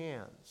human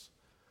hands,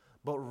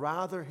 but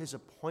rather His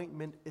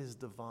appointment is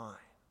divine.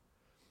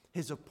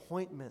 His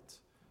appointment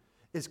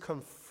is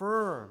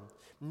confirmed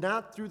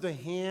not through the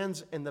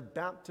hands and the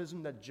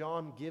baptism that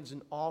John gives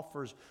and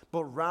offers,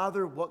 but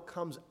rather what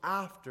comes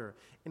after.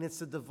 And it's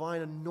the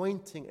divine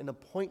anointing and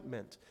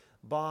appointment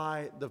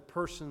by the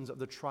persons of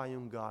the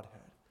triune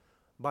Godhead.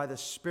 By the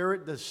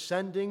Spirit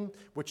descending,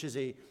 which is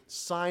a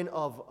sign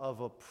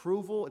of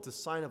approval. It's a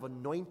sign of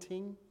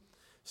anointing.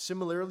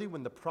 Similarly,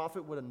 when the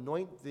prophet would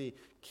anoint the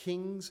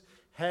king's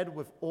head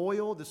with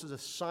oil, this is a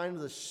sign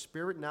of the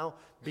Spirit now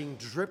being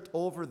dripped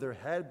over their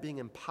head, being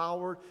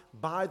empowered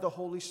by the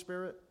Holy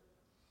Spirit.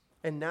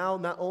 And now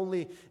not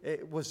only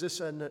was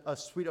this a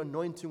sweet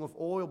anointing with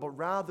oil, but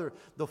rather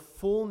the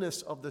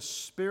fullness of the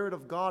Spirit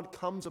of God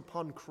comes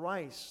upon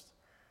Christ.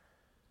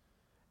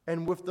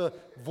 And with the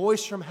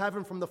voice from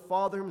heaven, from the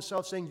Father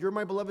Himself saying, "You're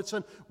my beloved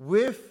Son,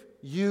 with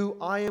you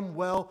I am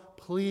well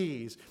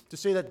pleased." To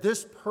say that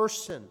this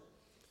person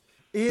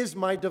is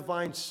my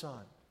divine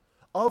Son,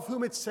 of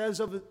whom it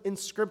says in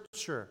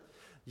Scripture,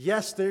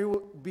 yes, there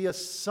will be a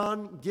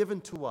Son given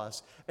to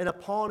us, and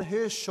upon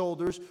His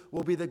shoulders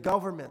will be the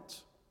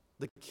government,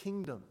 the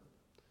kingdom,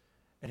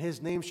 and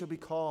His name shall be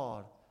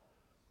called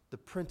the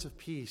Prince of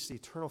Peace, the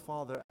Eternal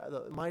Father,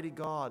 the Mighty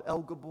God,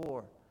 El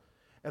Gabor.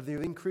 Of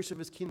the increase of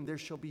His kingdom there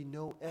shall be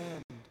no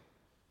end.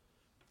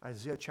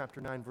 Isaiah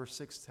chapter 9 verse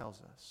 6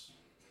 tells us.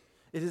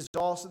 It is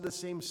also the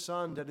same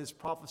Son that is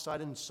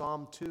prophesied in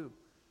Psalm 2,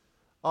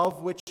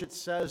 of which it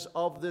says,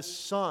 of this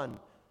Son,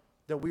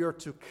 that we are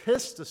to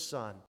kiss the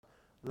Son,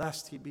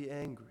 lest He be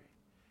angry.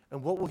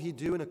 And what will He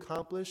do and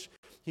accomplish?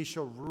 He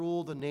shall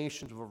rule the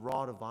nations with a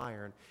rod of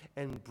iron,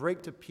 and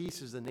break to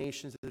pieces the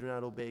nations that do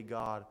not obey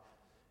God,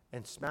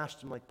 and smash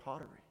them like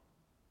pottery,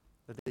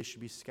 that they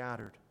should be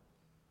scattered.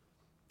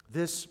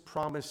 This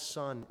promised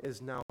Son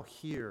is now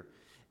here.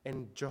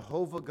 And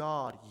Jehovah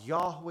God,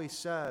 Yahweh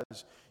says,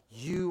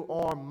 "You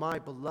are my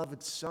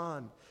beloved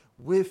Son.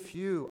 With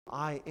you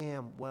I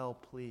am well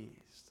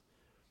pleased."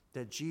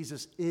 That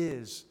Jesus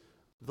is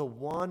the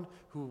one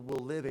who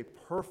will live a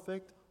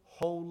perfect,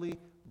 holy,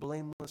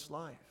 blameless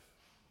life.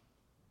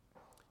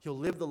 He'll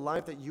live the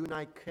life that you and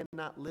I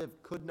cannot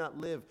live, could not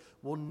live,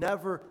 will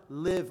never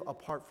live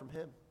apart from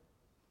Him.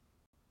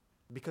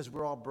 Because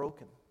we're all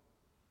broken.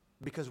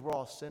 Because we're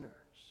all sinners.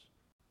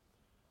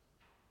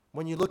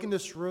 When you look in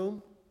this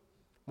room,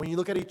 when you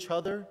look at each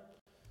other,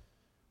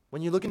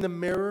 when you look in the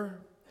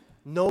mirror,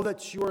 know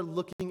that you are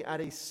looking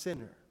at a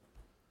sinner.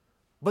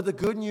 But the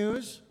good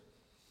news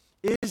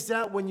is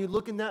that when you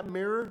look in that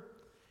mirror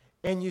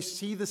and you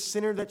see the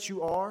sinner that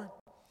you are,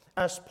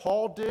 as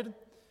Paul did,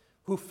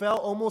 who fell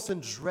almost in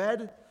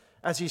dread,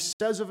 as he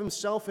says of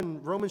himself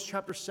in Romans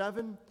chapter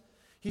 7,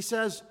 he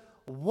says,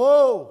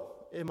 "Woe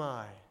am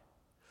I!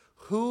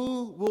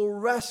 Who will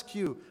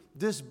rescue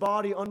this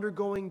body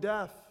undergoing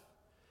death?"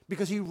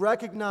 Because he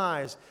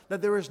recognized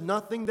that there is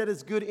nothing that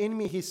is good in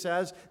me, he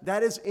says,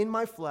 that is in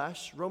my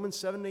flesh, Romans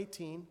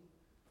 7:18.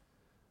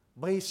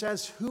 But he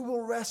says, who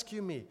will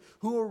rescue me?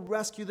 Who will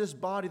rescue this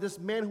body, this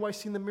man who I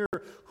see in the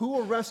mirror? Who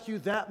will rescue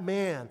that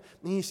man?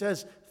 And he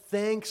says,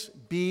 thanks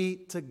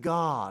be to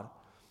God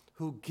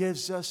who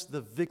gives us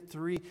the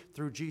victory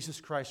through Jesus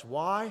Christ.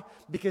 Why?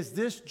 Because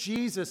this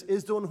Jesus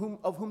is the one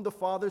of whom the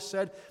Father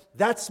said,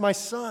 that's my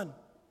Son.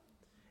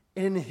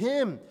 In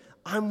Him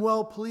I'm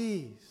well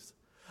pleased.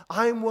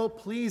 I'm well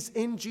pleased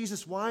in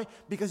Jesus. Why?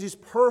 Because He's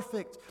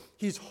perfect.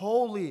 He's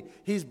holy.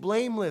 He's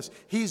blameless.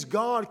 He's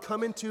God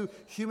come into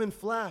human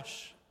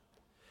flesh.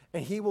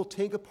 And He will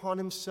take upon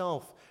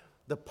Himself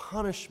the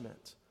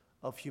punishment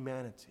of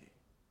humanity.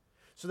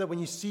 So that when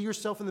you see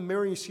yourself in the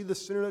mirror and you see the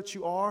sinner that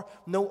you are,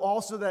 know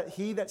also that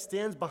He that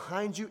stands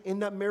behind you in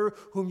that mirror,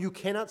 whom you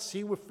cannot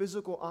see with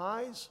physical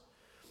eyes,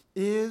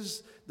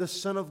 is the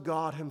Son of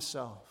God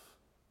Himself.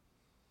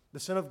 The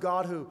Son of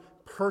God who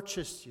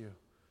purchased you,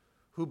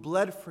 who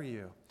bled for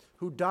you,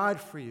 who died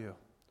for you,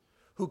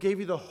 who gave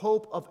you the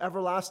hope of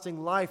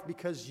everlasting life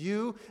because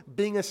you,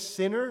 being a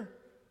sinner,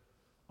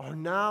 are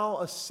now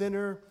a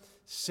sinner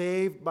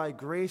saved by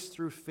grace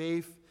through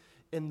faith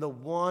in the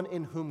one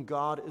in whom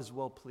God is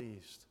well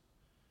pleased.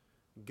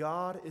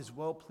 God is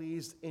well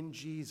pleased in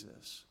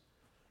Jesus,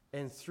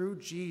 and through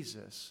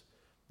Jesus,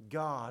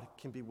 God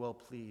can be well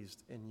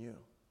pleased in you.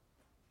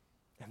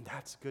 And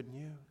that's good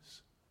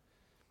news.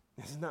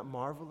 Isn't that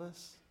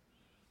marvelous?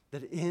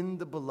 That in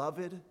the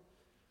beloved,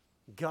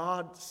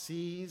 God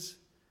sees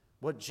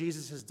what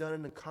Jesus has done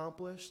and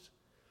accomplished.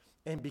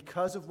 And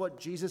because of what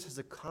Jesus has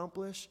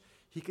accomplished,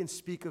 He can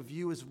speak of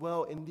you as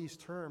well in these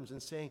terms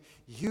and saying,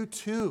 you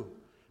too,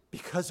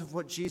 because of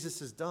what Jesus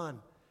has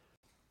done,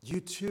 you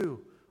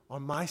too are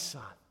my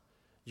son.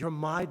 You're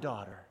my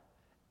daughter.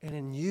 And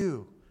in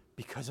you,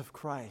 because of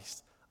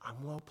Christ,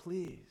 I'm well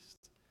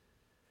pleased.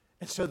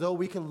 And so though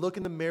we can look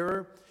in the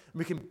mirror,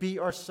 We can beat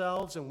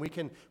ourselves, and we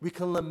can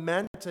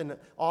lament, and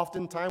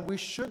oftentimes we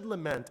should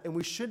lament, and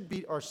we should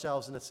beat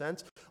ourselves in a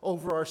sense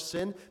over our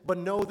sin. But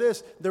know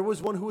this, there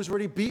was one who was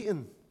already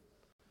beaten.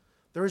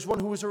 There is one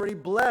who has already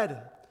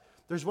bled.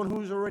 There's one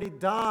who has already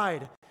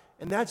died,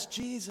 and that's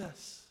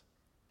Jesus.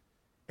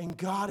 And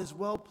God is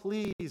well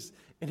pleased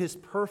in his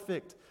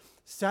perfect,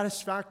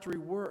 satisfactory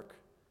work,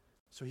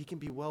 so he can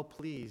be well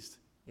pleased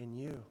in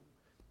you.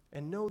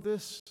 And know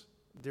this,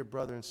 dear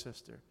brother and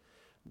sister,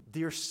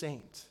 dear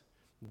saint,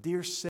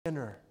 dear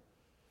sinner,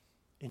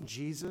 in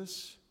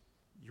Jesus,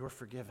 you're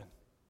forgiven.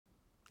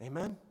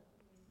 Amen?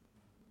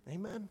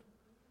 Amen?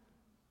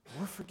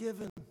 We're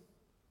forgiven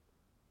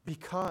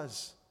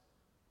because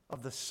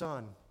of the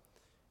Son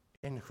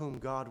in whom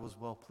God was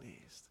well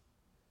pleased.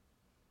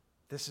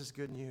 This is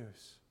good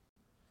news.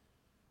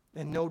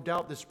 And no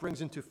doubt this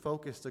brings into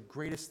focus the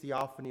greatest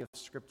theophany of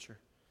Scripture.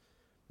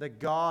 That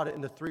God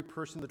in the three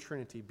persons of the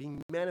Trinity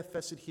being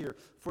manifested here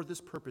for this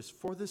purpose,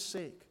 for this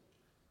sake.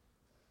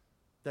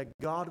 That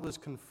God was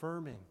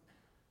confirming.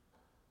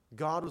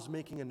 God was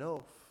making an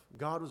oath.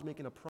 God was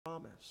making a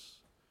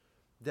promise.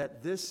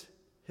 That this,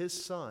 his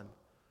Son,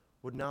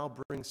 would now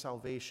bring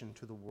salvation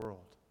to the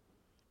world.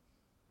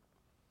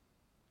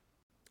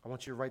 I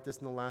want you to write this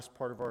in the last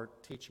part of our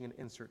teaching and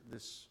insert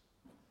this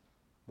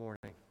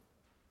morning.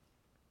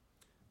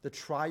 The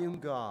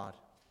triune God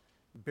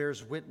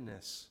bears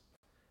witness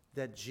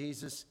that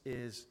Jesus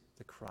is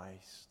the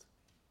Christ.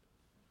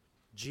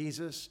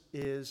 Jesus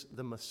is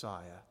the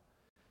Messiah.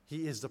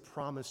 He is the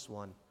promised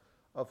one,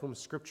 of whom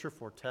Scripture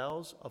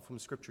foretells, of whom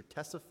Scripture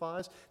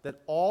testifies,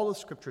 that all of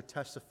Scripture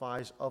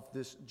testifies of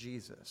this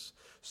Jesus,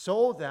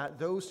 so that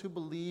those who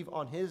believe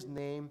on his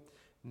name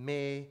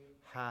may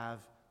have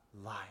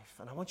life.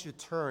 And I want you to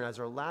turn, as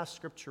our last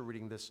Scripture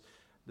reading this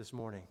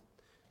morning,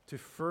 to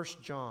 1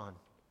 John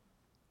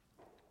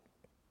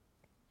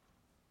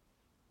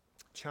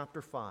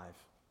chapter 5.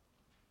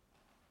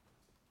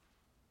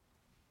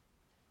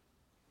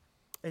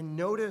 And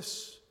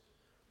notice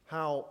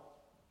how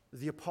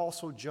the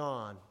Apostle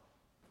John,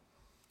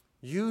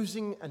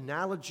 using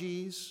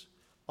analogies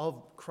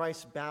of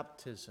Christ's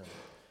baptism,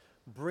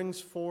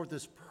 brings forth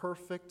this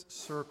perfect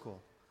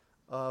circle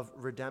of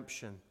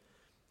redemption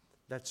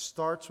that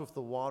starts with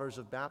the waters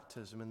of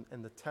baptism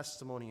and the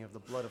testimony of the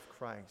blood of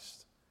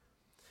Christ.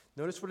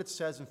 Notice what it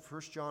says in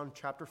 1 John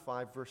chapter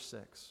 5, verse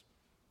 6.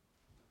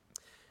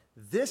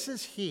 This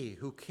is he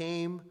who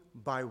came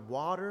by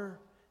water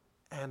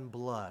and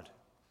blood,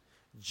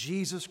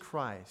 Jesus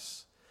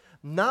Christ,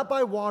 not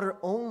by water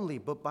only,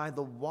 but by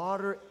the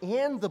water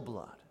and the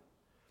blood.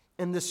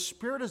 And the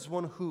Spirit is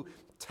one who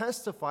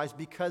testifies,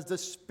 because the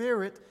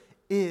Spirit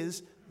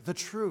is the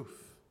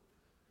truth.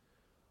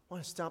 I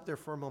want to stop there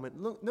for a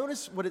moment. Look,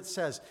 notice what it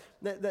says,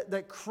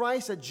 that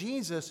Christ, that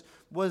Jesus,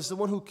 was the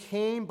one who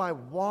came by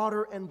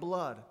water and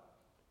blood.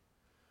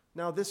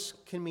 Now, this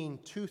can mean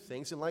two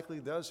things, and likely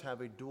does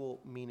have a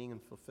dual meaning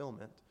and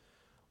fulfillment.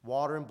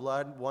 Water and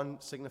blood, one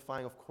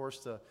signifying, of course,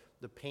 the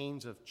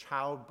pains of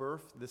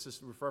childbirth. This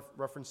is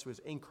reference to his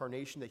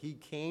incarnation, that he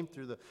came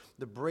through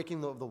the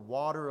breaking of the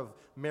water of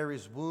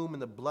Mary's womb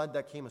and the blood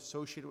that came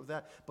associated with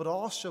that, but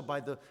also by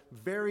the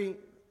very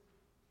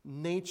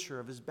nature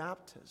of his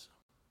baptism.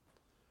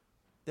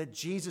 That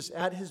Jesus,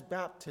 at his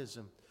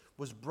baptism,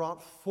 was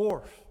brought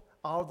forth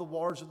out of the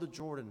waters of the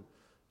Jordan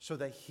so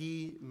that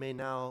he may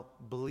now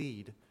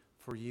bleed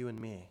for you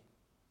and me.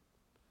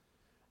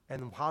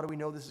 And how do we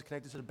know this is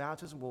connected to the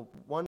baptism? Well,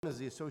 one is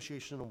the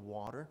association of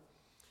water.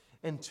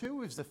 And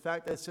two is the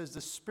fact that it says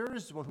the Spirit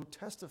is the one who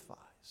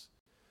testifies,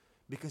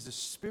 because the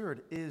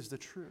Spirit is the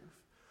truth.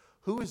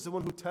 Who is the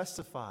one who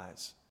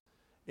testifies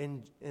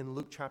in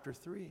Luke chapter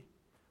 3?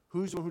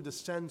 Who's the one who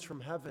descends from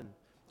heaven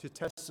to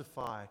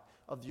testify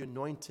of the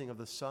anointing of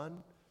the Son?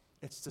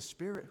 It's the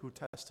Spirit who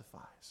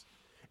testifies.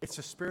 It's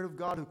the Spirit of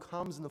God who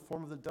comes in the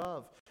form of the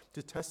dove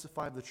to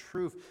testify of the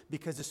truth,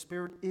 because the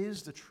Spirit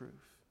is the truth.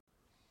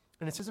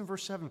 And it says in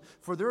verse 7,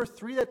 for there are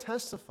three that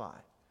testify,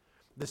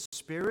 the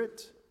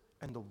Spirit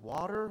and the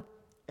water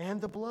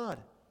and the blood.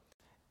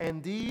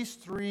 And these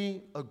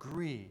three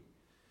agree.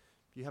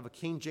 If you have a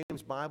King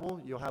James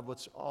Bible, you'll have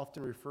what's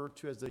often referred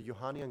to as the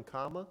Johannine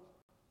Comma,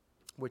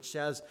 which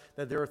says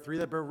that there are three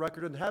that bear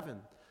record in heaven,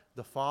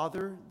 the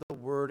Father, the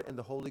Word, and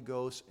the Holy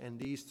Ghost, and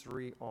these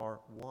three are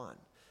one.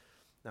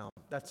 Now,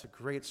 that's a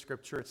great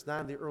scripture. It's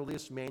not in the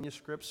earliest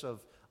manuscripts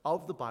of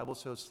the Bible,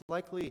 so it's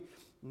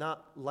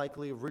not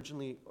likely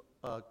originally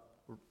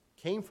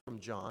came from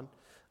John,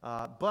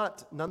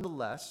 but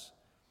nonetheless,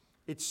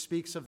 it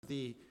speaks of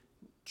the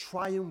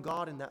triune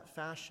God in that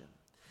fashion.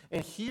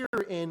 And here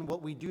in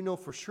what we do know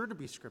for sure to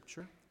be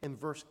Scripture, in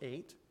verse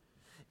 8,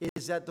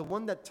 is that the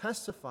one that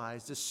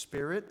testifies, the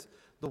Spirit,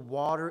 the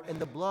water, and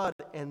the blood,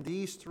 and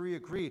these three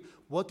agree.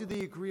 What do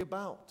they agree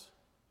about?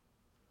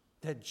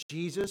 That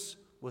Jesus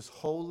was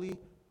holy,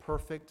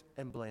 perfect,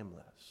 and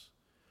blameless.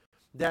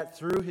 That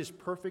through his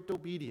perfect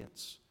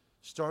obedience,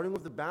 starting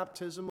with the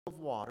baptism of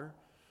water,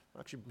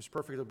 actually his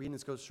perfect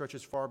obedience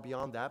stretches far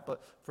beyond that,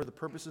 but for the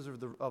purposes of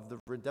the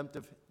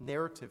redemptive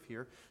narrative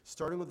here,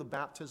 starting with the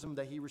baptism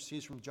that he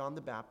receives from John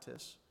the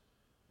Baptist,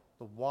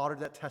 the water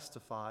that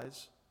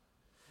testifies,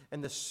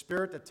 and the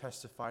Spirit that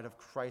testified of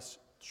Christ's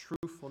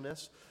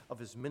truthfulness of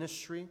his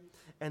ministry,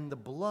 and the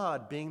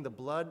blood being the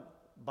blood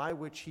by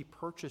which he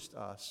purchased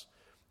us,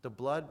 the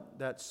blood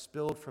that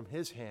spilled from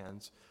his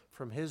hands,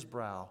 from his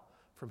brow,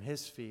 from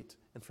his feet,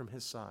 and from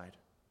his side.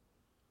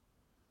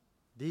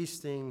 These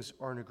things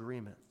are in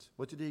agreement.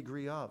 What did he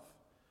agree of?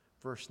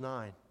 Verse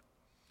 9.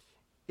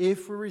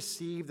 If we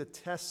receive the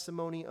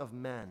testimony of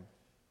men,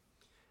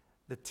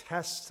 the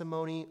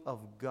testimony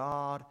of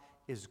God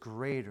is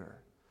greater.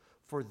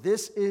 For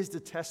this is the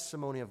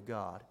testimony of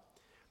God,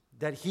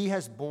 that he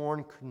has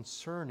borne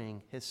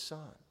concerning his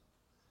Son.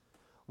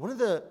 One of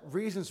the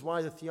reasons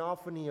why the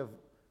theophany of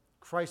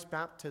Christ's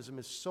baptism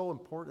is so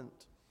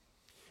important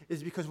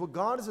is because what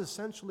God is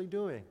essentially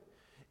doing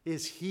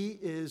is he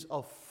is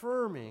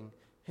affirming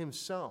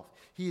himself.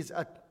 He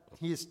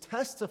is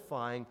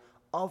testifying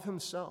of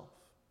himself.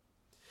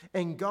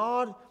 And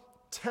God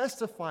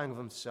testifying of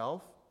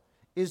himself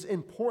is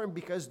important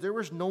because there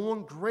is no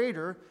one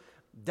greater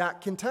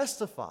that can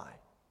testify.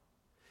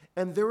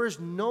 And there is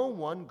no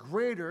one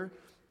greater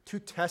to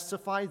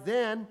testify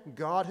than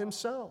God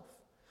himself.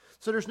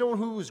 So there's no one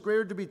who is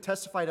greater to be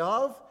testified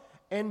of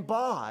and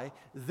by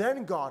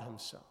than God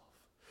himself.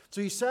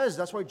 So he says,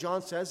 that's why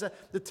John says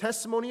that the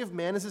testimony of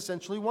man is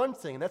essentially one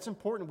thing. And that's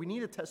important. We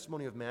need a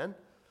testimony of man.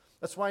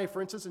 That's why,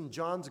 for instance, in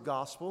John's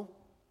gospel,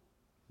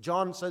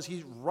 John says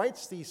he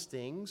writes these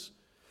things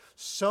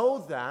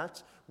so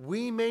that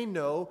we may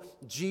know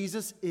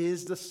Jesus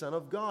is the Son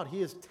of God.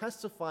 He is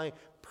testifying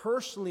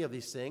personally of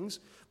these things.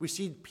 We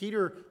see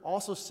Peter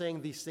also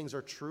saying these things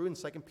are true in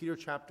 2 Peter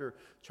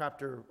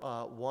chapter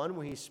 1,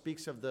 when he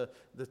speaks of the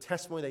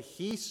testimony that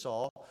he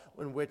saw,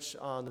 in which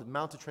on the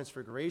Mount of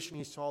Transfiguration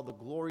he saw the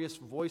glorious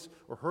voice,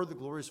 or heard the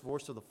glorious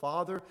voice of the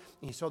Father,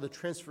 and he saw the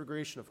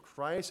transfiguration of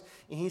Christ,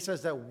 and he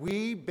says that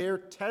we bear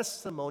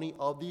testimony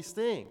of these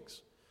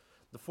things.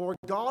 The four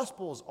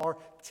Gospels are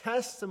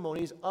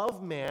testimonies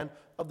of man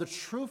of the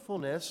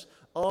truthfulness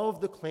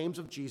of the claims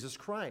of Jesus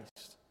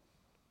Christ.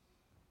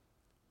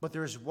 But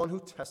there is one who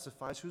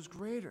testifies who's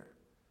greater,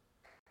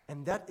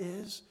 and that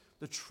is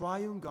the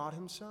triune God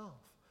himself.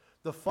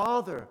 The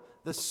Father,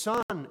 the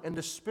Son, and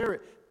the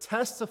Spirit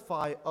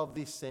testify of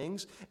these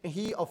things, and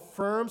he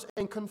affirms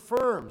and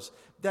confirms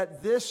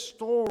that this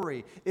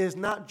story is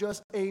not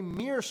just a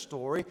mere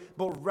story,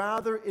 but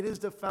rather it is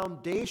the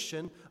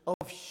foundation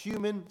of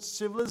human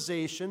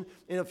civilization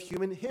and of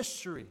human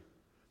history.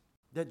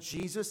 That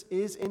Jesus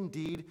is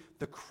indeed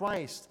the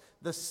Christ,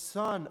 the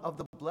Son of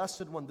the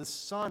Blessed One, the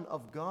Son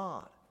of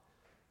God.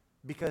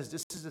 Because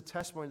this is the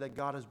testimony that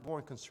God has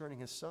borne concerning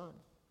his Son.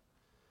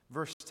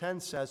 Verse 10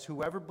 says,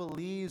 whoever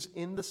believes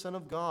in the Son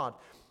of God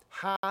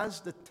has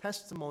the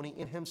testimony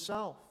in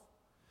himself.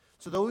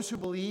 So those who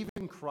believe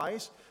in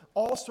Christ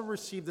also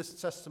receive this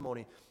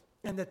testimony.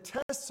 And the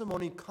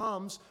testimony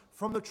comes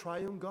from the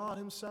triune God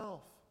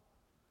himself,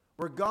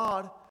 where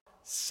God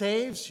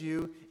saves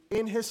you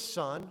in his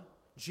Son,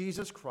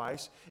 Jesus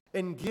Christ,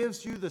 and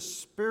gives you the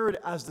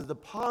Spirit as the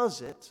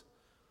deposit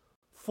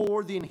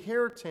for the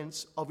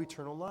inheritance of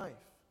eternal life.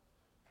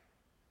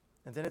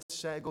 And then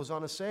it goes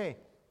on to say,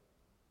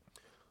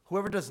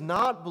 whoever does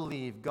not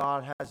believe,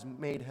 God has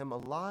made him a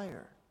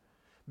liar,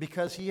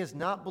 because he has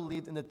not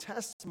believed in the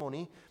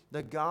testimony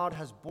that God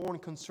has borne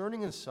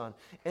concerning his Son.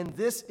 And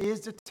this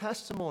is the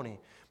testimony,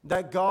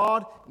 that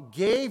God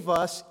gave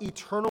us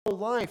eternal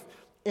life,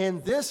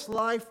 and this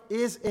life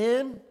is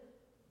in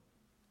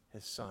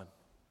his Son.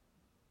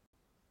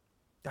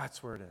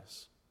 That's where it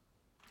is.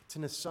 It's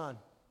in his Son.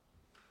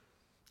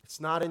 It's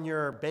not in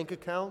your bank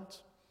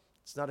account.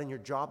 It's not in your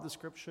job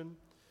description.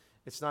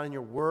 It's not in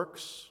your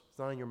works. It's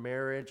not in your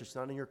marriage. It's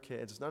not in your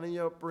kids. It's not in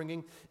your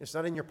upbringing. It's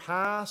not in your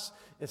past.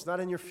 It's not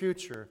in your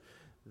future.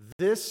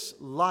 This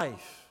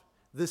life,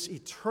 this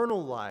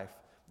eternal life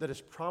that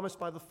is promised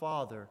by the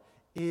Father,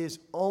 is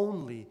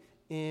only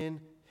in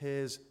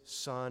his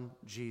Son,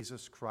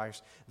 Jesus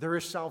Christ. There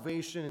is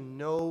salvation in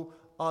no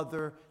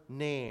other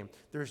name.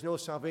 There's no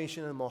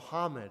salvation in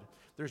Muhammad.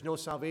 There's no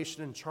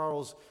salvation in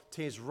Charles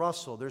Taze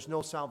Russell. There's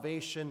no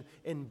salvation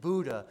in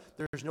Buddha.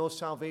 There's no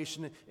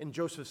salvation in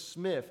Joseph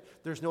Smith.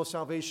 There's no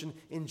salvation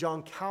in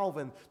John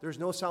Calvin. There's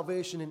no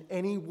salvation in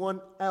anyone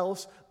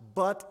else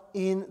but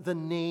in the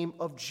name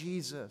of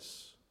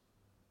Jesus.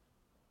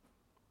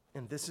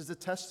 And this is the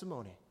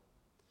testimony.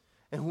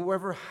 And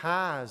whoever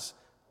has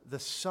the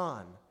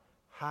Son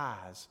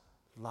has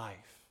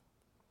life.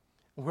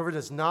 Whoever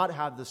does not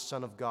have the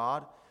Son of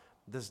God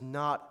does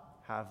not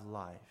have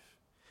life.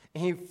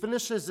 And he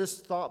finishes this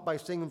thought by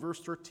saying in verse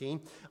 13,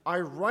 I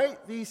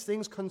write these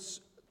things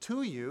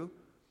to you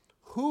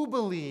who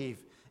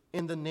believe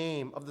in the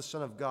name of the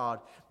Son of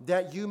God,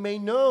 that you may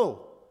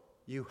know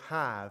you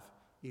have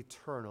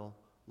eternal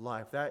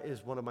life. That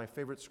is one of my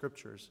favorite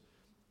scriptures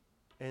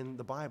in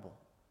the Bible.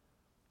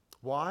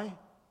 Why?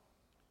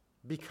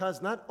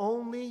 Because not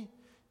only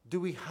do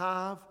we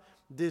have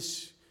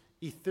this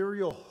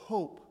ethereal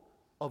hope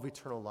of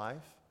eternal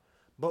life,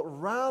 but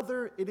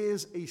rather it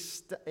is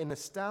an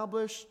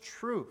established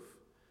truth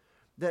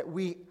that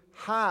we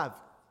have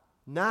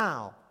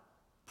now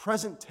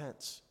present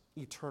tense,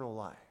 eternal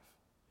life.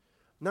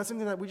 Not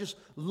something that we just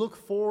look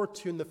forward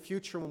to in the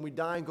future when we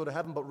die and go to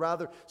heaven, but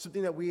rather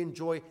something that we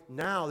enjoy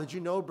now. Did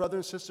you know, brother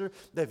and sister,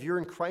 that if you're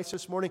in Christ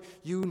this morning,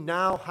 you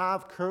now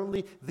have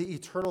currently the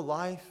eternal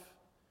life?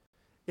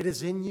 It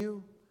is in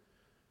you.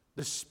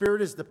 The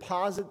Spirit has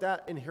deposited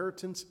that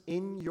inheritance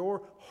in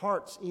your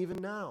hearts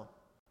even now,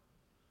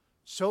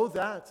 so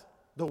that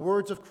the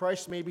words of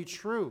Christ may be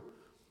true,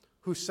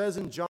 who says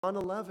in John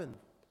 11,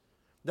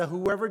 that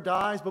whoever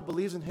dies but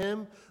believes in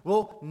him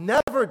will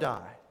never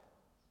die.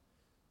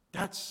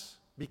 That's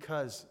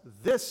because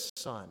this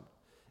Son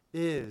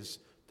is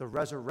the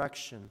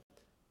resurrection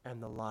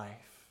and the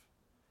life.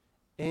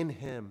 In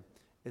him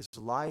is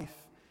life,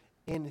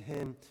 in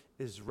him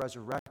is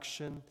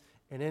resurrection,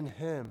 and in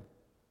him,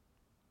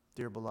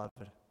 dear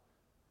beloved,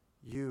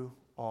 you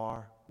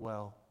are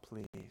well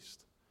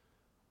pleased.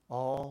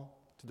 All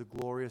to the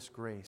glorious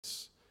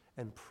grace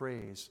and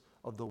praise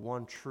of the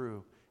one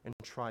true and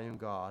triune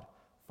God,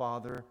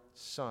 Father,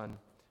 Son,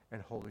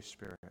 and Holy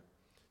Spirit.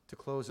 To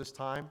close this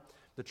time,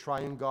 the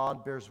triune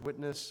God bears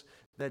witness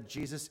that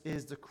Jesus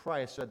is the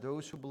Christ, that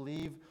those who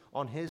believe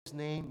on his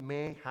name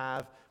may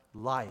have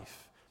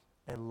life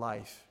and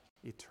life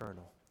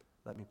eternal.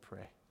 Let me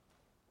pray.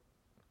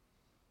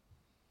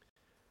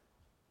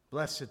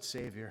 Blessed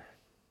Savior,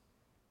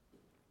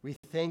 we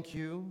thank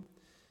you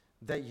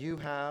that you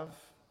have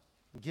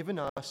given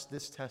us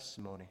this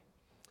testimony,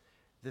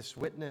 this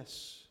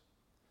witness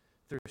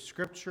through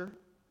Scripture,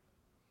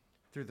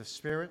 through the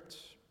Spirit,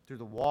 through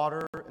the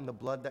water and the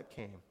blood that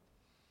came.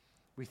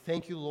 We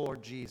thank you,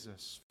 Lord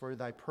Jesus, for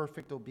thy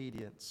perfect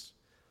obedience,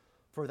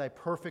 for thy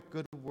perfect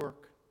good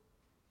work.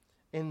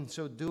 In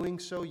so doing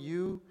so,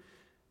 you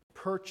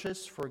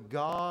purchased for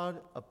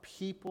God a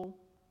people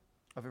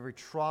of every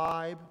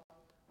tribe,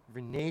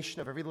 every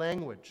nation, of every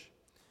language,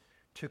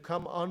 to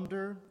come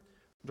under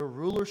the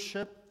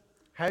rulership,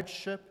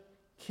 headship,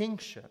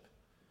 kingship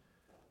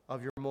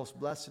of your most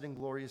blessed and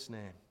glorious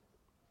name.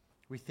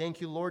 We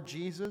thank you, Lord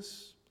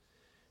Jesus,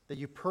 that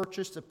you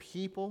purchased a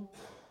people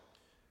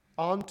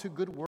unto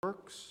good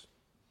works,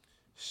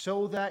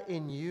 so that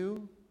in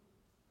you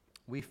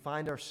we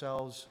find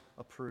ourselves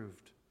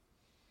approved.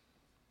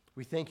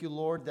 We thank you,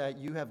 Lord, that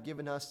you have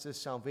given us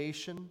this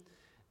salvation,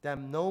 that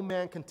no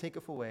man can take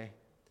it away,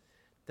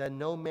 that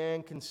no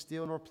man can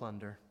steal nor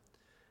plunder.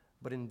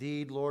 But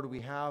indeed, Lord,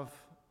 we have,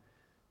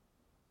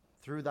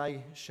 through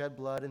thy shed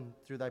blood and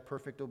through thy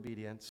perfect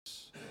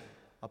obedience,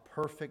 a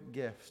perfect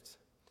gift,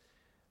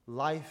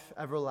 life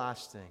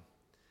everlasting,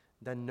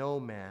 that no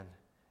man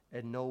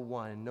and no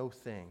one and no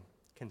thing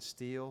can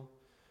steal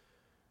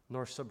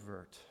nor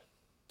subvert.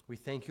 We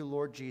thank you,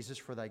 Lord Jesus,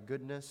 for thy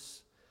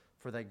goodness,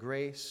 for thy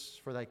grace,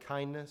 for thy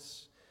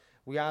kindness.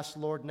 We ask,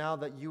 Lord, now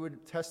that you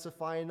would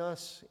testify in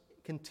us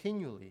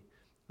continually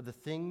of the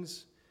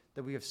things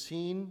that we have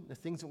seen, the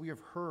things that we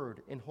have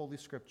heard in Holy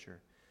Scripture,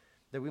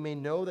 that we may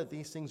know that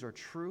these things are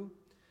true,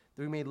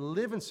 that we may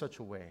live in such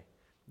a way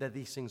that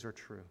these things are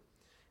true,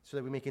 so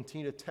that we may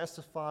continue to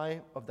testify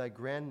of thy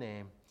grand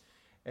name,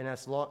 and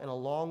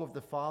along with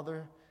the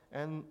Father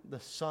and the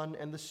Son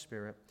and the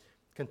Spirit,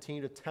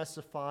 continue to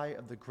testify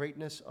of the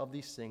greatness of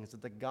these things,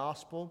 that the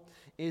gospel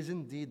is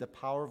indeed the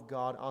power of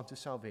God unto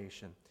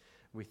salvation.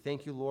 We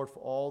thank you, Lord, for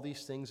all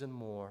these things and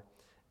more.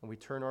 And we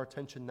turn our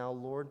attention now,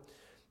 Lord,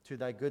 to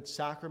thy good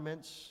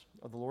sacraments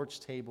of the Lord's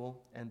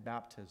table and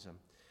baptism,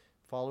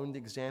 following the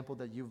example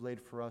that you've laid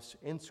for us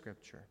in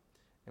Scripture.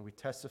 And we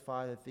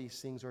testify that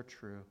these things are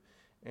true.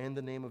 In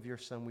the name of your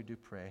Son we do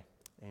pray.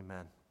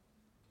 Amen.